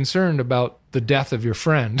very concerned about the death of your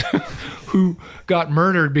friend who got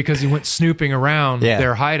murdered because he went snooping around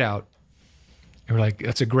their hideout. And we're like,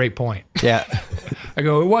 that's a great point. Yeah. I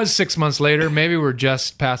go, it was 6 months later. Maybe we're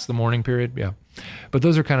just past the mourning period. Yeah. But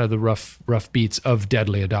those are kind of the rough beats of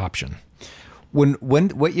Deadly Adoption.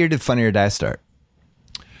 What year did Funny or Die start?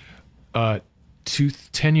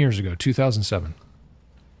 10 years ago, 2007.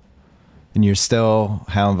 And you're still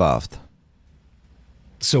how involved?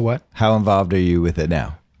 So what? How involved are you with it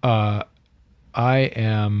now? I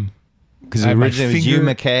am. Because originally it was you,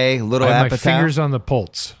 McKay, Little Apatow. My fingers on the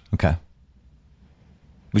pulse. Okay.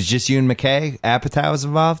 Was it just you and McKay? Apatow was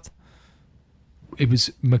involved? It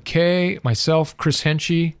was McKay, myself, Chris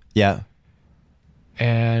Henchy. Yeah.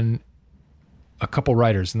 And a couple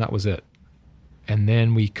writers, and that was it. And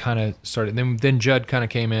then we kind of started. Then Judd kind of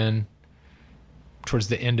came in towards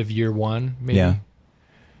the end of year one, maybe. Yeah.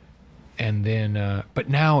 And then, but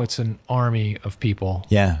now it's an army of people.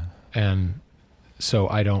 Yeah. And so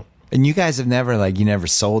I don't And you guys have never, like, you never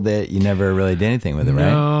sold it. You never really did anything with it,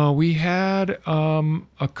 right? No, we had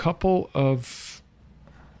a couple of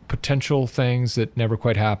potential things that never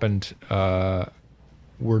quite happened.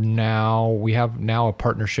 We have now a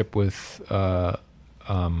partnership with, I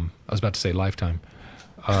was about to say Lifetime,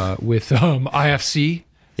 with IFC.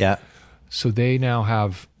 Yeah. So they now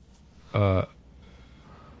have a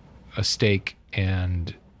stake,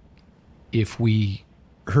 and if we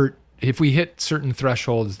hit certain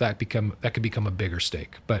thresholds, that could become a bigger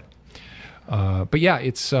stake. But yeah,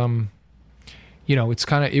 it's it's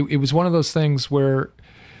kind of it was one of those things where,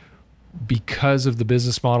 because of the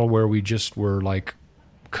business model where we just were like,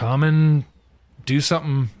 come and do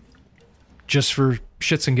something just for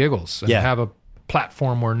shits and giggles, and have a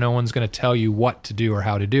platform where no one's going to tell you what to do or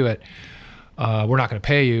how to do it. We're not going to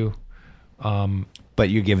pay you. But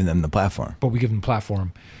you're giving them the platform. But we give them the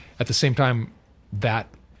platform. At the same time, that,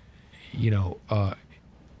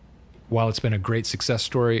 while it's been a great success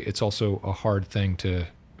story, it's also a hard thing to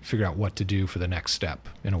figure out what to do for the next step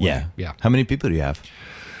in a way. Yeah. How many people do you have?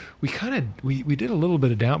 We did a little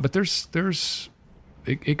bit of down, but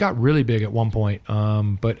it got really big at one point.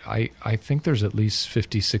 But I think there's at least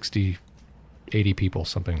 50, 60, 80 people,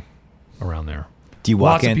 something around there. Do you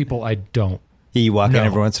walk in? Lots of people I don't. You walk in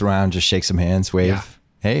every once in a while, just shake some hands, wave. Yeah.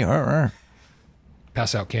 Hey,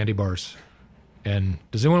 pass out candy bars. And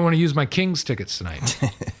does anyone want to use my Kings tickets tonight?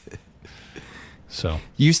 So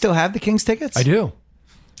you still have the Kings tickets? I do.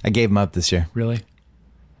 I gave them up this year. Really?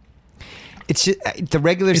 It's just, the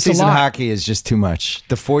regular season hockey is just too much.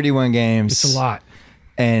 The 41 games. It's a lot.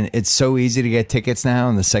 And it's so easy to get tickets now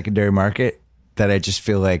in the secondary market that I just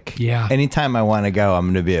feel like anytime I want to go, I'm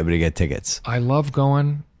going to be able to get tickets. I love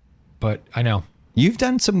going, but I know. You've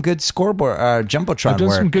done some good scoreboard, Jumbotron work. I've done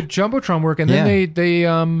some good Jumbotron work, and then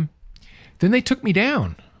they took me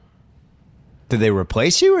down. Did they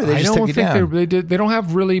replace you, or they just took you down? They did. They don't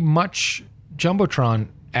have really much Jumbotron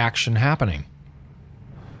action happening.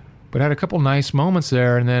 But I had a couple nice moments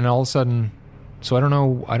there, and then all of a sudden, so I don't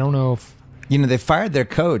know if they fired their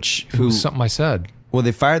coach. Who was something I said. Well,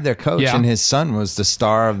 they fired their coach, and his son was the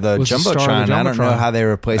star of the Jumbotron. I don't know how they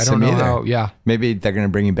replaced him either. Maybe they're going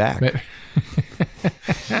to bring him back.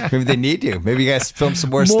 Maybe they need you. Maybe you guys film some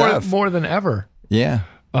more stuff. More than ever. Yeah.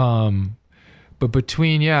 But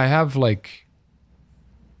between, I have like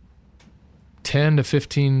 10 to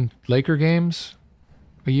 15 Laker games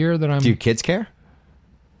a year that I'm... Do your kids care?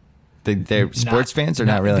 They're sports fans or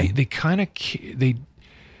not really? They kind of...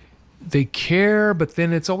 They care, but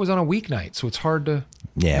then it's always on a weeknight, so it's hard to...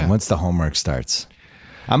 Yeah, once the homework starts.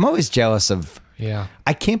 I'm always jealous of... Yeah.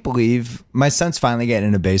 I can't believe... My son's finally getting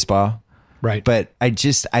into baseball. Right. But I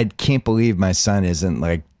can't believe my son isn't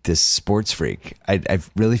like this sports freak. I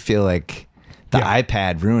really feel like the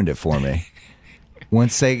iPad ruined it for me.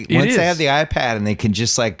 Once they have the iPad and they can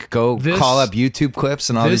just like go call up YouTube clips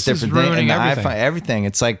and all these different things and the iPhone, everything.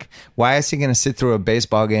 It's like, why is he going to sit through a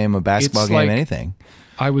baseball game, a basketball game, anything?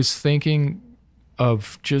 I was thinking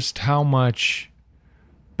of just how much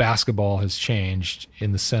basketball has changed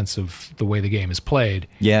in the sense of the way the game is played.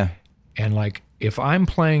 Yeah. And like, if I'm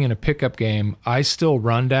playing in a pickup game, I still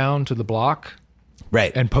run down to the block,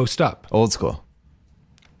 right, and post up. Old school.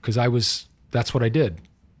 Because that's what I did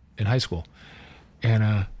in high school.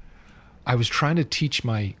 And I was trying to teach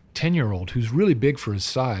my 10-year-old, who's really big for his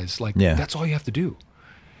size, like, that's all you have to do.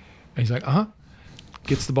 And he's like,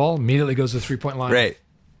 gets the ball, immediately goes to the three-point line, right,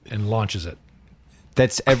 and launches it.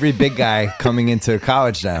 That's every big guy coming into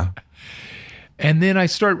college now. And then I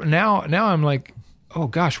start, now I'm like, oh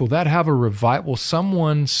gosh, will that have a revival? Will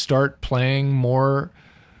someone start playing more?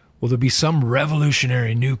 Will there be some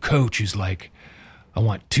revolutionary new coach who's like, I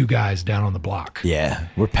want two guys down on the block. Yeah,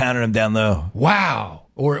 we're pounding them down low. Wow.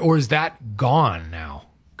 Or is that gone now?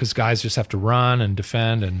 Because guys just have to run and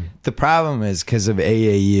defend. And the problem is because of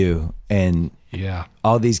AAU and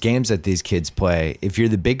all these games that these kids play, if you're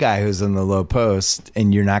the big guy who's on the low post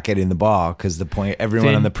and you're not getting the ball because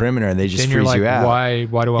everyone on the perimeter, they just freeze you out. Why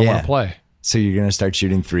do I want to play? So you're going to start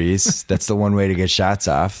shooting threes. That's the one way to get shots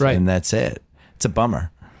off. Right. And that's it. It's a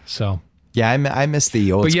bummer. So yeah, I miss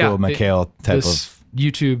the old school McHale type of...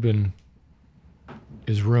 YouTube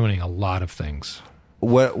is ruining a lot of things.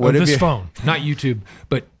 What this phone, not YouTube,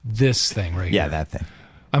 but this thing right here. Yeah, that thing.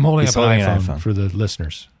 I'm holding up an iPhone for the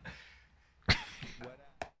listeners.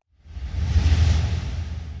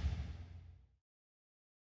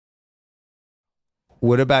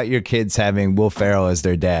 What about your kids having Will Ferrell as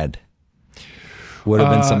their dad? What have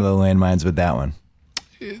been some of the landmines with that one?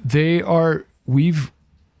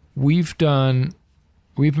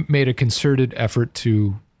 We've made a concerted effort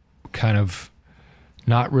to kind of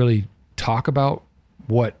not really talk about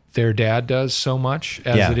what their dad does so much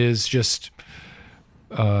as it is just,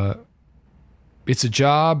 it's a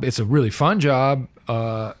job. It's a really fun job.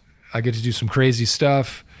 I get to do some crazy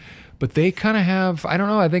stuff, but they kind of have, I don't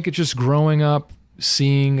know. I think it's just growing up,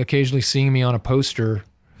 occasionally seeing me on a poster,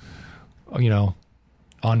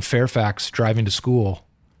 on Fairfax driving to school.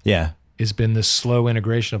 Yeah. Has been this slow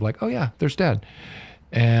integration of like, oh yeah, there's Dad.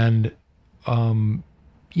 And,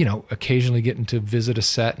 occasionally getting to visit a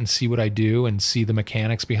set and see what I do and see the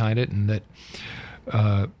mechanics behind it, and that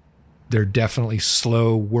there are definitely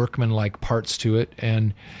slow workman-like parts to it.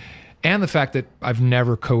 And the fact that I've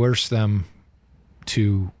never coerced them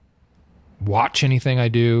to watch anything I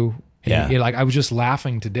do. Yeah. And, like I was just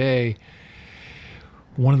laughing today.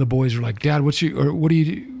 One of the boys were like, Dad, what are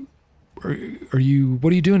you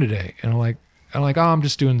doing today? And I'm like, oh, I'm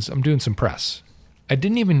doing some press. It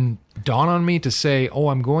didn't even dawn on me to say, oh,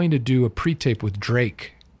 I'm going to do a pre-tape with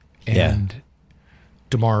Drake and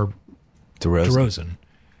DeMar DeRozan.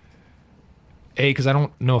 Because I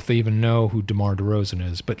don't know if they even know who DeMar DeRozan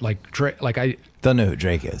is, but like Drake, they'll know who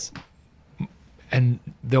Drake is, and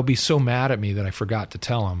they'll be so mad at me that I forgot to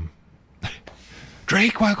tell them,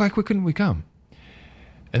 Drake, why couldn't we come?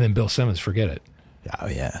 And then Bill Simmons, forget it. Oh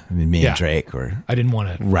yeah, I mean me and Drake were. I didn't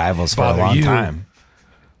want to rivals for a long time.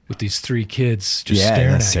 With these 3 kids just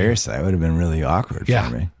staring at you. Seriously, that would have been really awkward for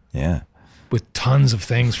me. Yeah. With tons of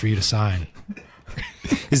things for you to sign.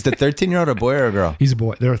 Is the 13-year-old a boy or a girl? He's a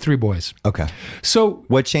boy. There are 3 boys. Okay. So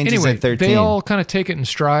what changes at 13? They all kind of take it in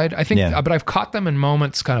stride. I think, but I've caught them in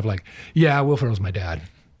moments kind of like, yeah, Will Ferrell's my dad.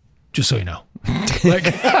 Just so you know.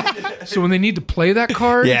 Like, so when they need to play that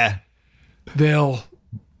card, they'll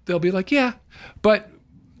be like, yeah. But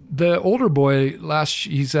the older boy,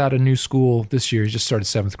 he's at a new school this year. He just started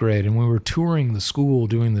 7th grade. And when we were touring the school,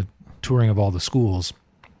 doing the touring of all the schools,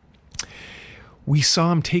 we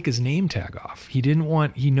saw him take his name tag off. He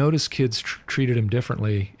noticed kids treated him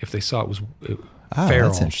differently if they saw it was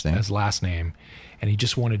Ferrell as last name. And he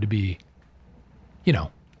just wanted to be,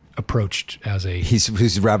 approached as a...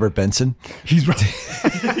 He's Robert Benson? He's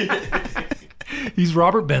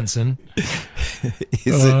Robert Benson.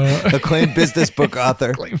 He's an acclaimed business book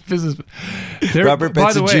author. Robert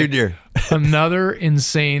Benson Jr. Another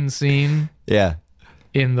insane scene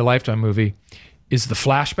in the Lifetime movie is the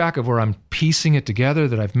flashback of where I'm piecing it together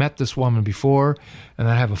that I've met this woman before, and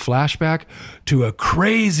I have a flashback to a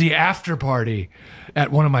crazy after party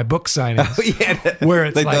at one of my book signings where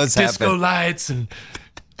it's like disco lights and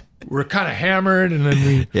we're kind of hammered, and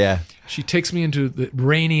then she takes me into the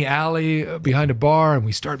rainy alley behind a bar and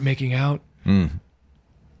we start making out.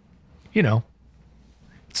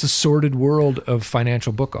 It's a sordid world of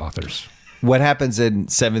financial book authors. What happens in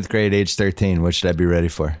 7th grade, age 13? What should I be ready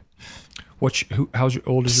for? How's your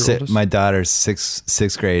oldest? My daughter's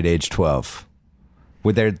sixth grade, age 12.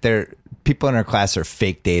 They're people in our class are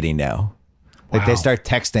fake dating now. Like they start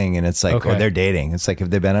texting and it's like, oh, they're dating. It's like, have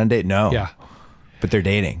they been on a date? No. Yeah. But they're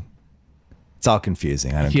dating. It's all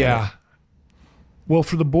confusing. I don't get it. Well,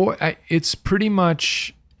 for the boy, it's pretty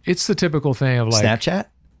much, it's the typical thing of like... Snapchat?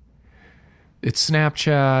 It's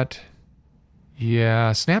Snapchat.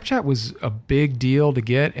 Yeah, Snapchat was a big deal to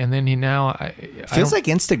get, and then feels like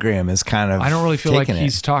Instagram is kind of... I don't really feel like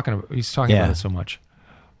he's talking about it so much.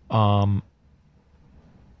 Well,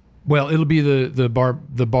 it'll be the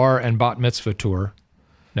bar and bat mitzvah tour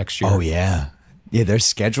next year. Oh yeah, there's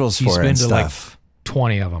schedules for it and stuff. Like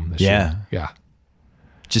 20 of them this year. Yeah.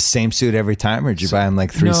 Just same suit every time, or did you buy him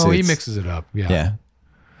like 3 suits? No, he mixes it up. Yeah.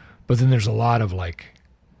 But then there's a lot of like,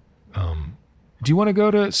 do you want to go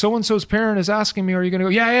to so-and-so's parent is asking me, are you going to go?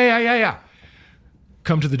 Yeah.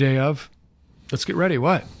 Come to the day of. Let's get ready.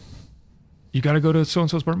 What? You got to go to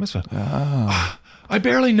so-and-so's bar mitzvah. Oh. I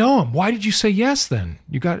barely know him. Why did you say yes then?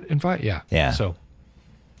 You got invited. Yeah. Yeah. So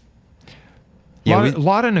a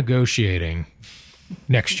lot of negotiating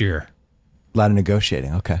next year. A lot of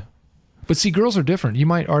negotiating. Okay. But see, girls are different. You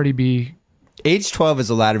might already be... Age 12 is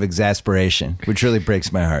a lot of exasperation, which really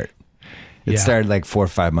breaks my heart. It started like 4 or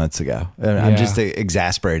 5 months ago. I'm just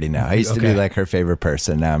exasperating now. I used to be like her favorite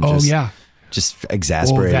person. Now I'm just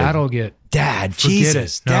exasperated. Well, that'll get... Dad,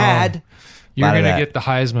 Jesus, Dad. You're going to get the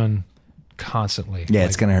Heisman constantly. Yeah,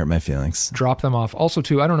 it's going to hurt my feelings. Drop them off. Also,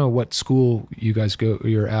 too, I don't know what school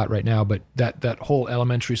you're at right now, but that whole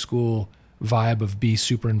elementary school vibe of be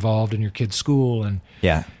super involved in your kid's school, and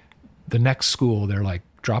the next school, they're like,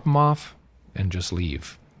 drop them off and just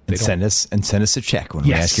leave. And send us a check when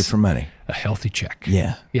we ask you for money. A healthy check.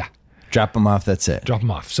 Yeah. Drop them off. That's it. Drop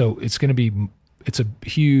them off. So it's a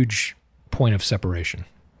huge point of separation.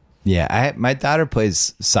 Yeah. My daughter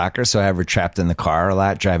plays soccer, so I have her trapped in the car a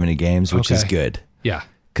lot, driving to games, which is good. Yeah.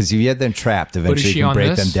 Because if you had them trapped, eventually you can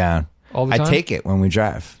break them down. All the time? I take it when we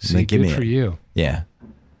drive. See, give good me for it. you. Yeah.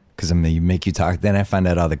 Because make you talk. Then I find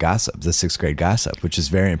out all the gossip, the sixth grade gossip, which is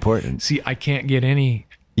very important. See, I can't get any.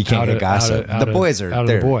 You can't get gossip. The boys are out of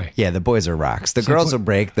the boy. Yeah, the boys are rocks. The girls will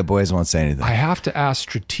break. The boys won't say anything. I have to ask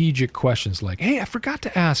strategic questions like, "Hey, I forgot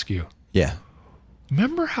to ask you. Yeah.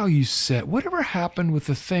 Remember how you said whatever happened with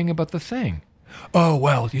the thing about the thing? Oh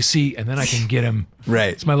well, you see, and then I can get him.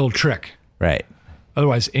 Right. It's my little trick. Right.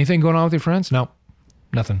 Otherwise, anything going on with your friends? No,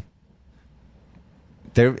 nothing.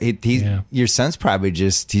 Your son's probably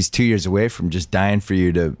he's 2 years away from just dying for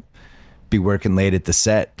you to be working late at the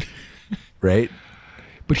set, right?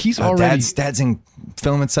 But he's already... Dad's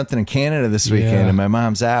filming something in Canada this weekend and my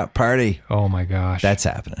mom's out, party. Oh my gosh. That's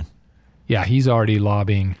happening. Yeah, he's already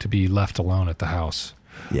lobbying to be left alone at the house.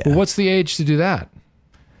 Yeah. Well, what's the age to do that?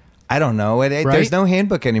 I don't know. Right? There's no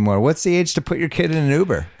handbook anymore. What's the age to put your kid in an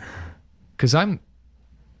Uber? Because I'm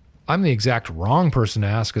the exact wrong person to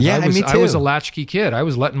ask. Yeah, me too. I was a latchkey kid. I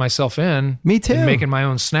was letting myself in. Me too. And making my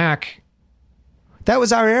own snack. That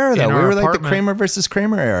was our era, though. We were like the Kramer versus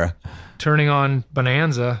Kramer era. Turning on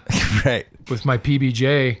Bonanza right. with my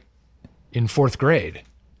PBJ in 4th grade.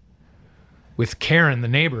 With Karen, the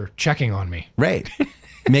neighbor, checking on me. Right.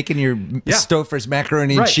 Making your Stouffer's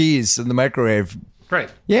macaroni and cheese in the microwave. Right.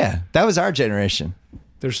 Yeah, that was our generation.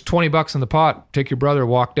 There's $20 in the pot. Take your brother,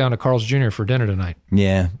 walk down to Carl's Jr. for dinner tonight.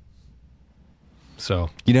 Yeah.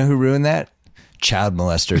 So. You know who ruined that? Child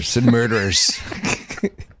molesters and murderers.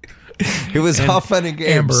 It was all fun and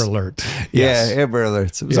games. Amber Alert. Yes. Yeah, Amber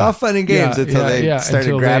Alerts. It was all fun and games until they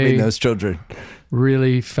started grabbing those children.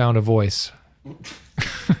 Really found a voice.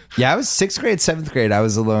 Yeah, I was 6th grade, 7th grade. I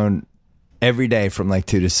was alone every day from like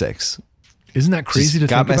 2 to 6. Isn't that crazy to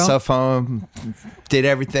think about? Got myself home, did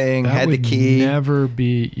everything, had the key.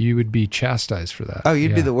 You would be chastised for that. Oh,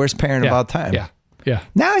 you'd be the worst parent of all time. Yeah. Yeah.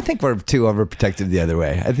 Now I think we're too overprotective the other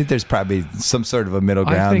way. I think there's probably some sort of a middle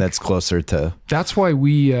ground that's closer to. That's why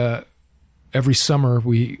we, every summer,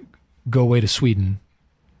 we go away to Sweden.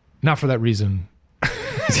 Not for that reason.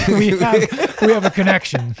 we have a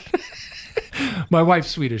connection. My wife's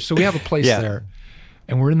Swedish, so we have a place there.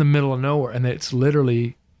 And we're in the middle of nowhere. And it's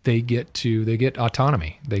literally, they get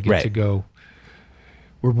autonomy. They get to go.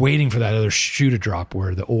 We're waiting for that other shoe to drop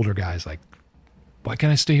where the older guy's like, why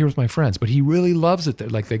can't I stay here with my friends? But he really loves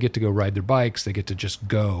it. Like they get to go ride their bikes. They get to just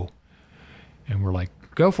go. And we're like,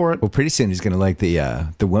 go for it. Well, pretty soon he's going to like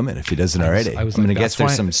the woman if he doesn't already. I'm going to guess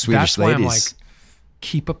there's some Swedish ladies. I'm like,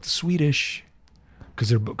 keep up the Swedish.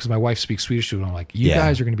 Because my wife speaks Swedish too. And I'm like, you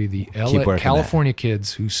guys are going to be the California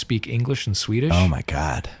kids who speak English and Swedish. Oh my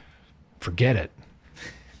God. Forget it.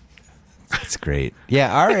 That's great.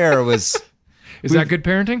 Yeah, our era was... Is that good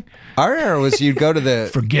parenting? Our era was you'd go to the...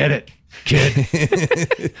 Forget it,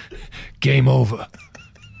 kid. Game over.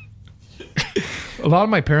 A lot of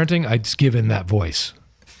my parenting, I just give in that voice.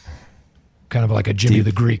 Kind of like a Jimmy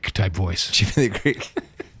the Greek type voice. Jimmy the Greek.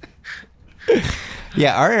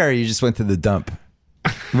 Yeah, our era, you just went to the dump.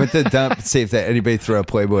 Went to the dump to see if anybody threw up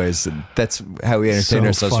Playboys. And that's how we entertained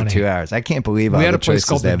ourselves for 2 hours. I can't believe all the choices they have. We had a place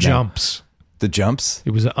called The Jumps. The Jumps?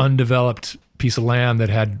 It was an undeveloped piece of land that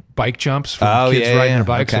had bike jumps for kids riding their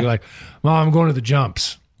bikes. Okay. So you're like, Mom, I'm going to The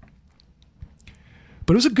Jumps.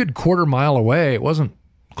 But it was a good quarter mile away. It wasn't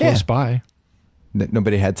close by.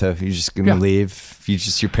 Nobody had to. You're just going to leave.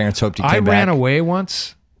 Your parents hoped you came back. I ran away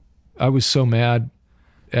once. I was so mad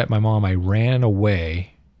at my mom. I ran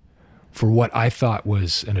away for what I thought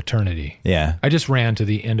was an eternity. Yeah. I just ran to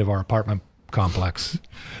the end of our apartment complex.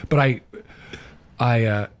 But I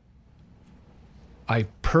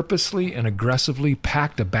purposely and aggressively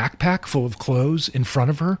packed a backpack full of clothes in front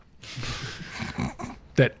of her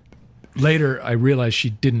that later I realized she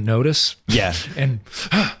didn't notice. Yeah.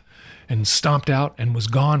 And stomped out and was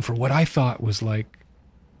gone for what I thought was like,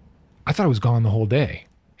 I thought I was gone the whole day.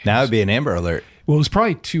 Now it'd be an Amber Alert. Well, it was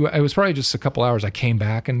probably just a couple hours. I came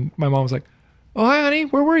back and my mom was like, oh, hi, honey,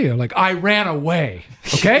 where were you? Like, I ran away.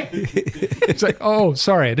 Okay. It's like, oh,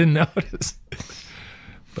 sorry, I didn't notice.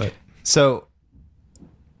 But so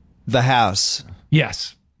the house.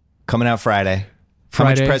 Yes. Coming out Friday. How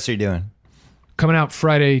much press are you doing? Coming out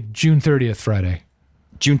Friday, June 30th Friday.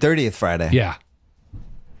 June 30th Friday? Yeah.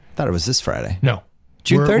 Thought it was this Friday. No.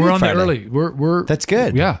 June 30th We're on Friday. the early. We're That's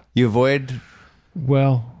good. Yeah. You avoid...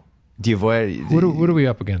 Well... Do you avoid... What are we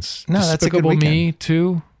up against? No, that's a good weekend.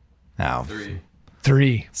 Despicable Me 2? No.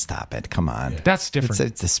 3. Stop it. Come on. Yeah. That's different.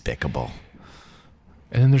 It's despicable.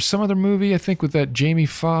 And then there's some other movie, I think, with that Jamie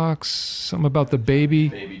Foxx, something about the baby.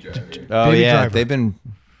 Baby Driver. Baby Driver. They've been...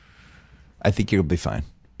 I think you'll be fine.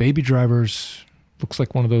 Baby Drivers looks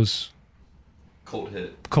like one of those... Cult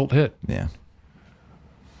hit. Cult hit. Yeah.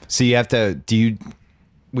 So you have to,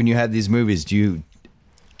 when you have these movies, do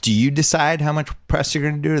you decide how much press you're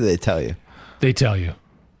going to do, or do they tell you? They tell you.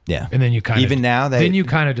 Yeah. And then you kind of... Even now? Then you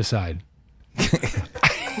kind of decide.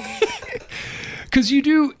 Because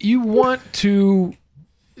you want to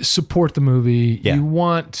support the movie. Yeah. You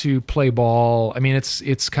want to play ball. I mean,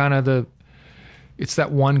 it's kind of it's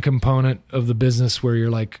that one component of the business where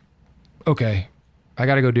you're like, okay, I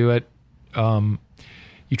got to go do it.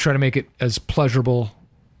 You try to make it as pleasurable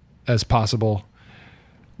as possible.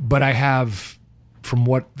 But I have, from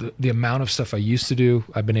what the amount of stuff I used to do,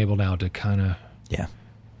 I've been able now to kind of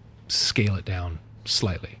scale it down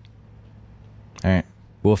slightly. All right.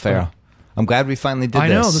 Will Ferrell. I'm glad we finally did this. I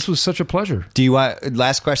know. This was such a pleasure.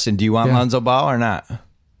 Last question. Do you want Lonzo Ball or not?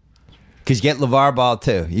 Because you get LeVar Ball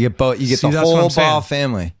too. You get both. You get the whole Ball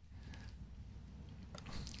family.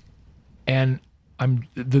 And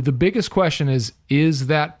the biggest question is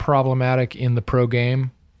that problematic in the pro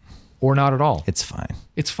game or not at all? It's fine.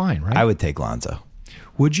 It's fine, right? I would take Lonzo.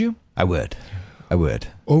 Would you? I would.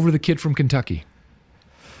 Over the kid from Kentucky?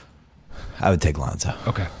 I would take Lonzo.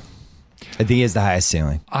 Okay. I think he has the highest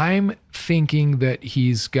ceiling. I'm thinking that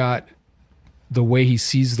he's got the way he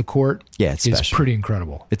sees the court. Yeah, it's special. Is pretty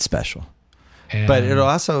incredible. It's special. But it'll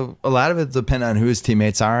also, a lot of it depend on who his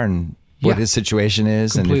teammates are and what his situation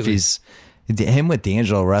is. Completely. And if him with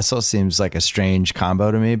D'Angelo Russell seems like a strange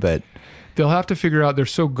combo to me, but they'll have to figure out, they're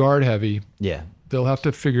so guard heavy. Yeah. They'll have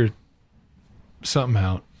to figure something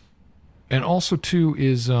out. And also too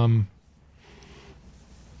is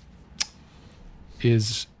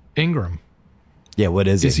Ingram. Yeah, what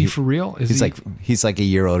is it? Is he for real? He's like a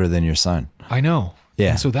year older than your son. I know.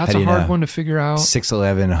 Yeah. And so that's a hard one to figure out.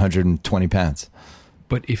 6'11", 120 pounds.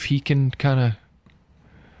 But if he can kind of...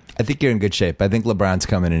 I think you're in good shape. I think LeBron's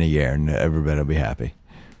coming in a year and everybody will be happy.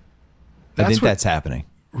 I think that's happening.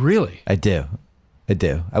 Really? I do.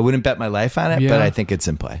 I wouldn't bet my life on it, but I think it's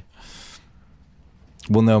in play.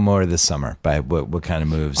 We'll know more this summer by what kind of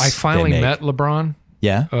moves I finally met LeBron.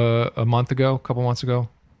 Yeah? A couple months ago.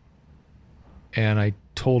 And I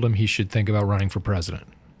told him he should think about running for president.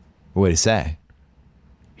 What did he say?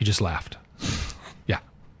 He just laughed. Yeah.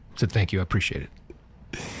 Said, thank you. I appreciate it.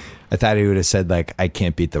 I thought he would have said, like, I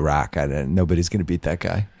can't beat The Rock. Nobody's going to beat that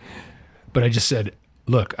guy. But I just said,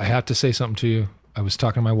 look, I have to say something to you. I was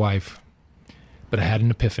talking to my wife, but I had an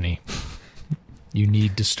epiphany. You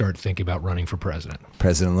need to start thinking about running for president.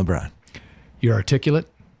 President LeBron. You're articulate.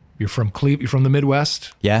 You're from Cleveland. You're from the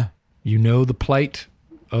Midwest. Yeah. You know the plight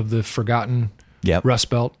of the forgotten Rust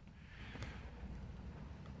Belt.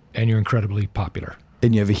 And you're incredibly popular.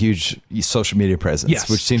 And you have a huge social media presence,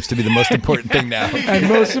 which seems to be the most important thing now. And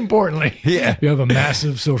most importantly, you have a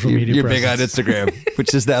massive social media presence. You're big on Instagram,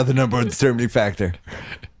 which is now the number one determining factor.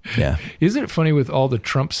 Yeah. Isn't it funny with all the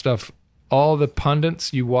Trump stuff, all the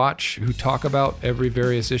pundits you watch who talk about every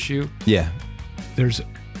various issue? Yeah.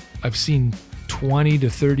 I've seen 20 to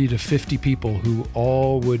 30 to 50 people who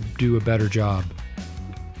all would do a better job.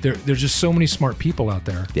 There's just so many smart people out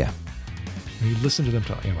there. Yeah. And you listen to them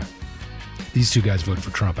talk. Anyway, these two guys voted for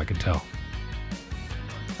Trump, I can tell.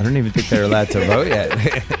 I don't even think they're allowed to vote yet.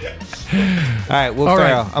 All right, Will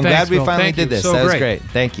Ferrell. I'm glad we finally did this. That was great.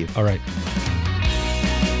 Thank you. All right.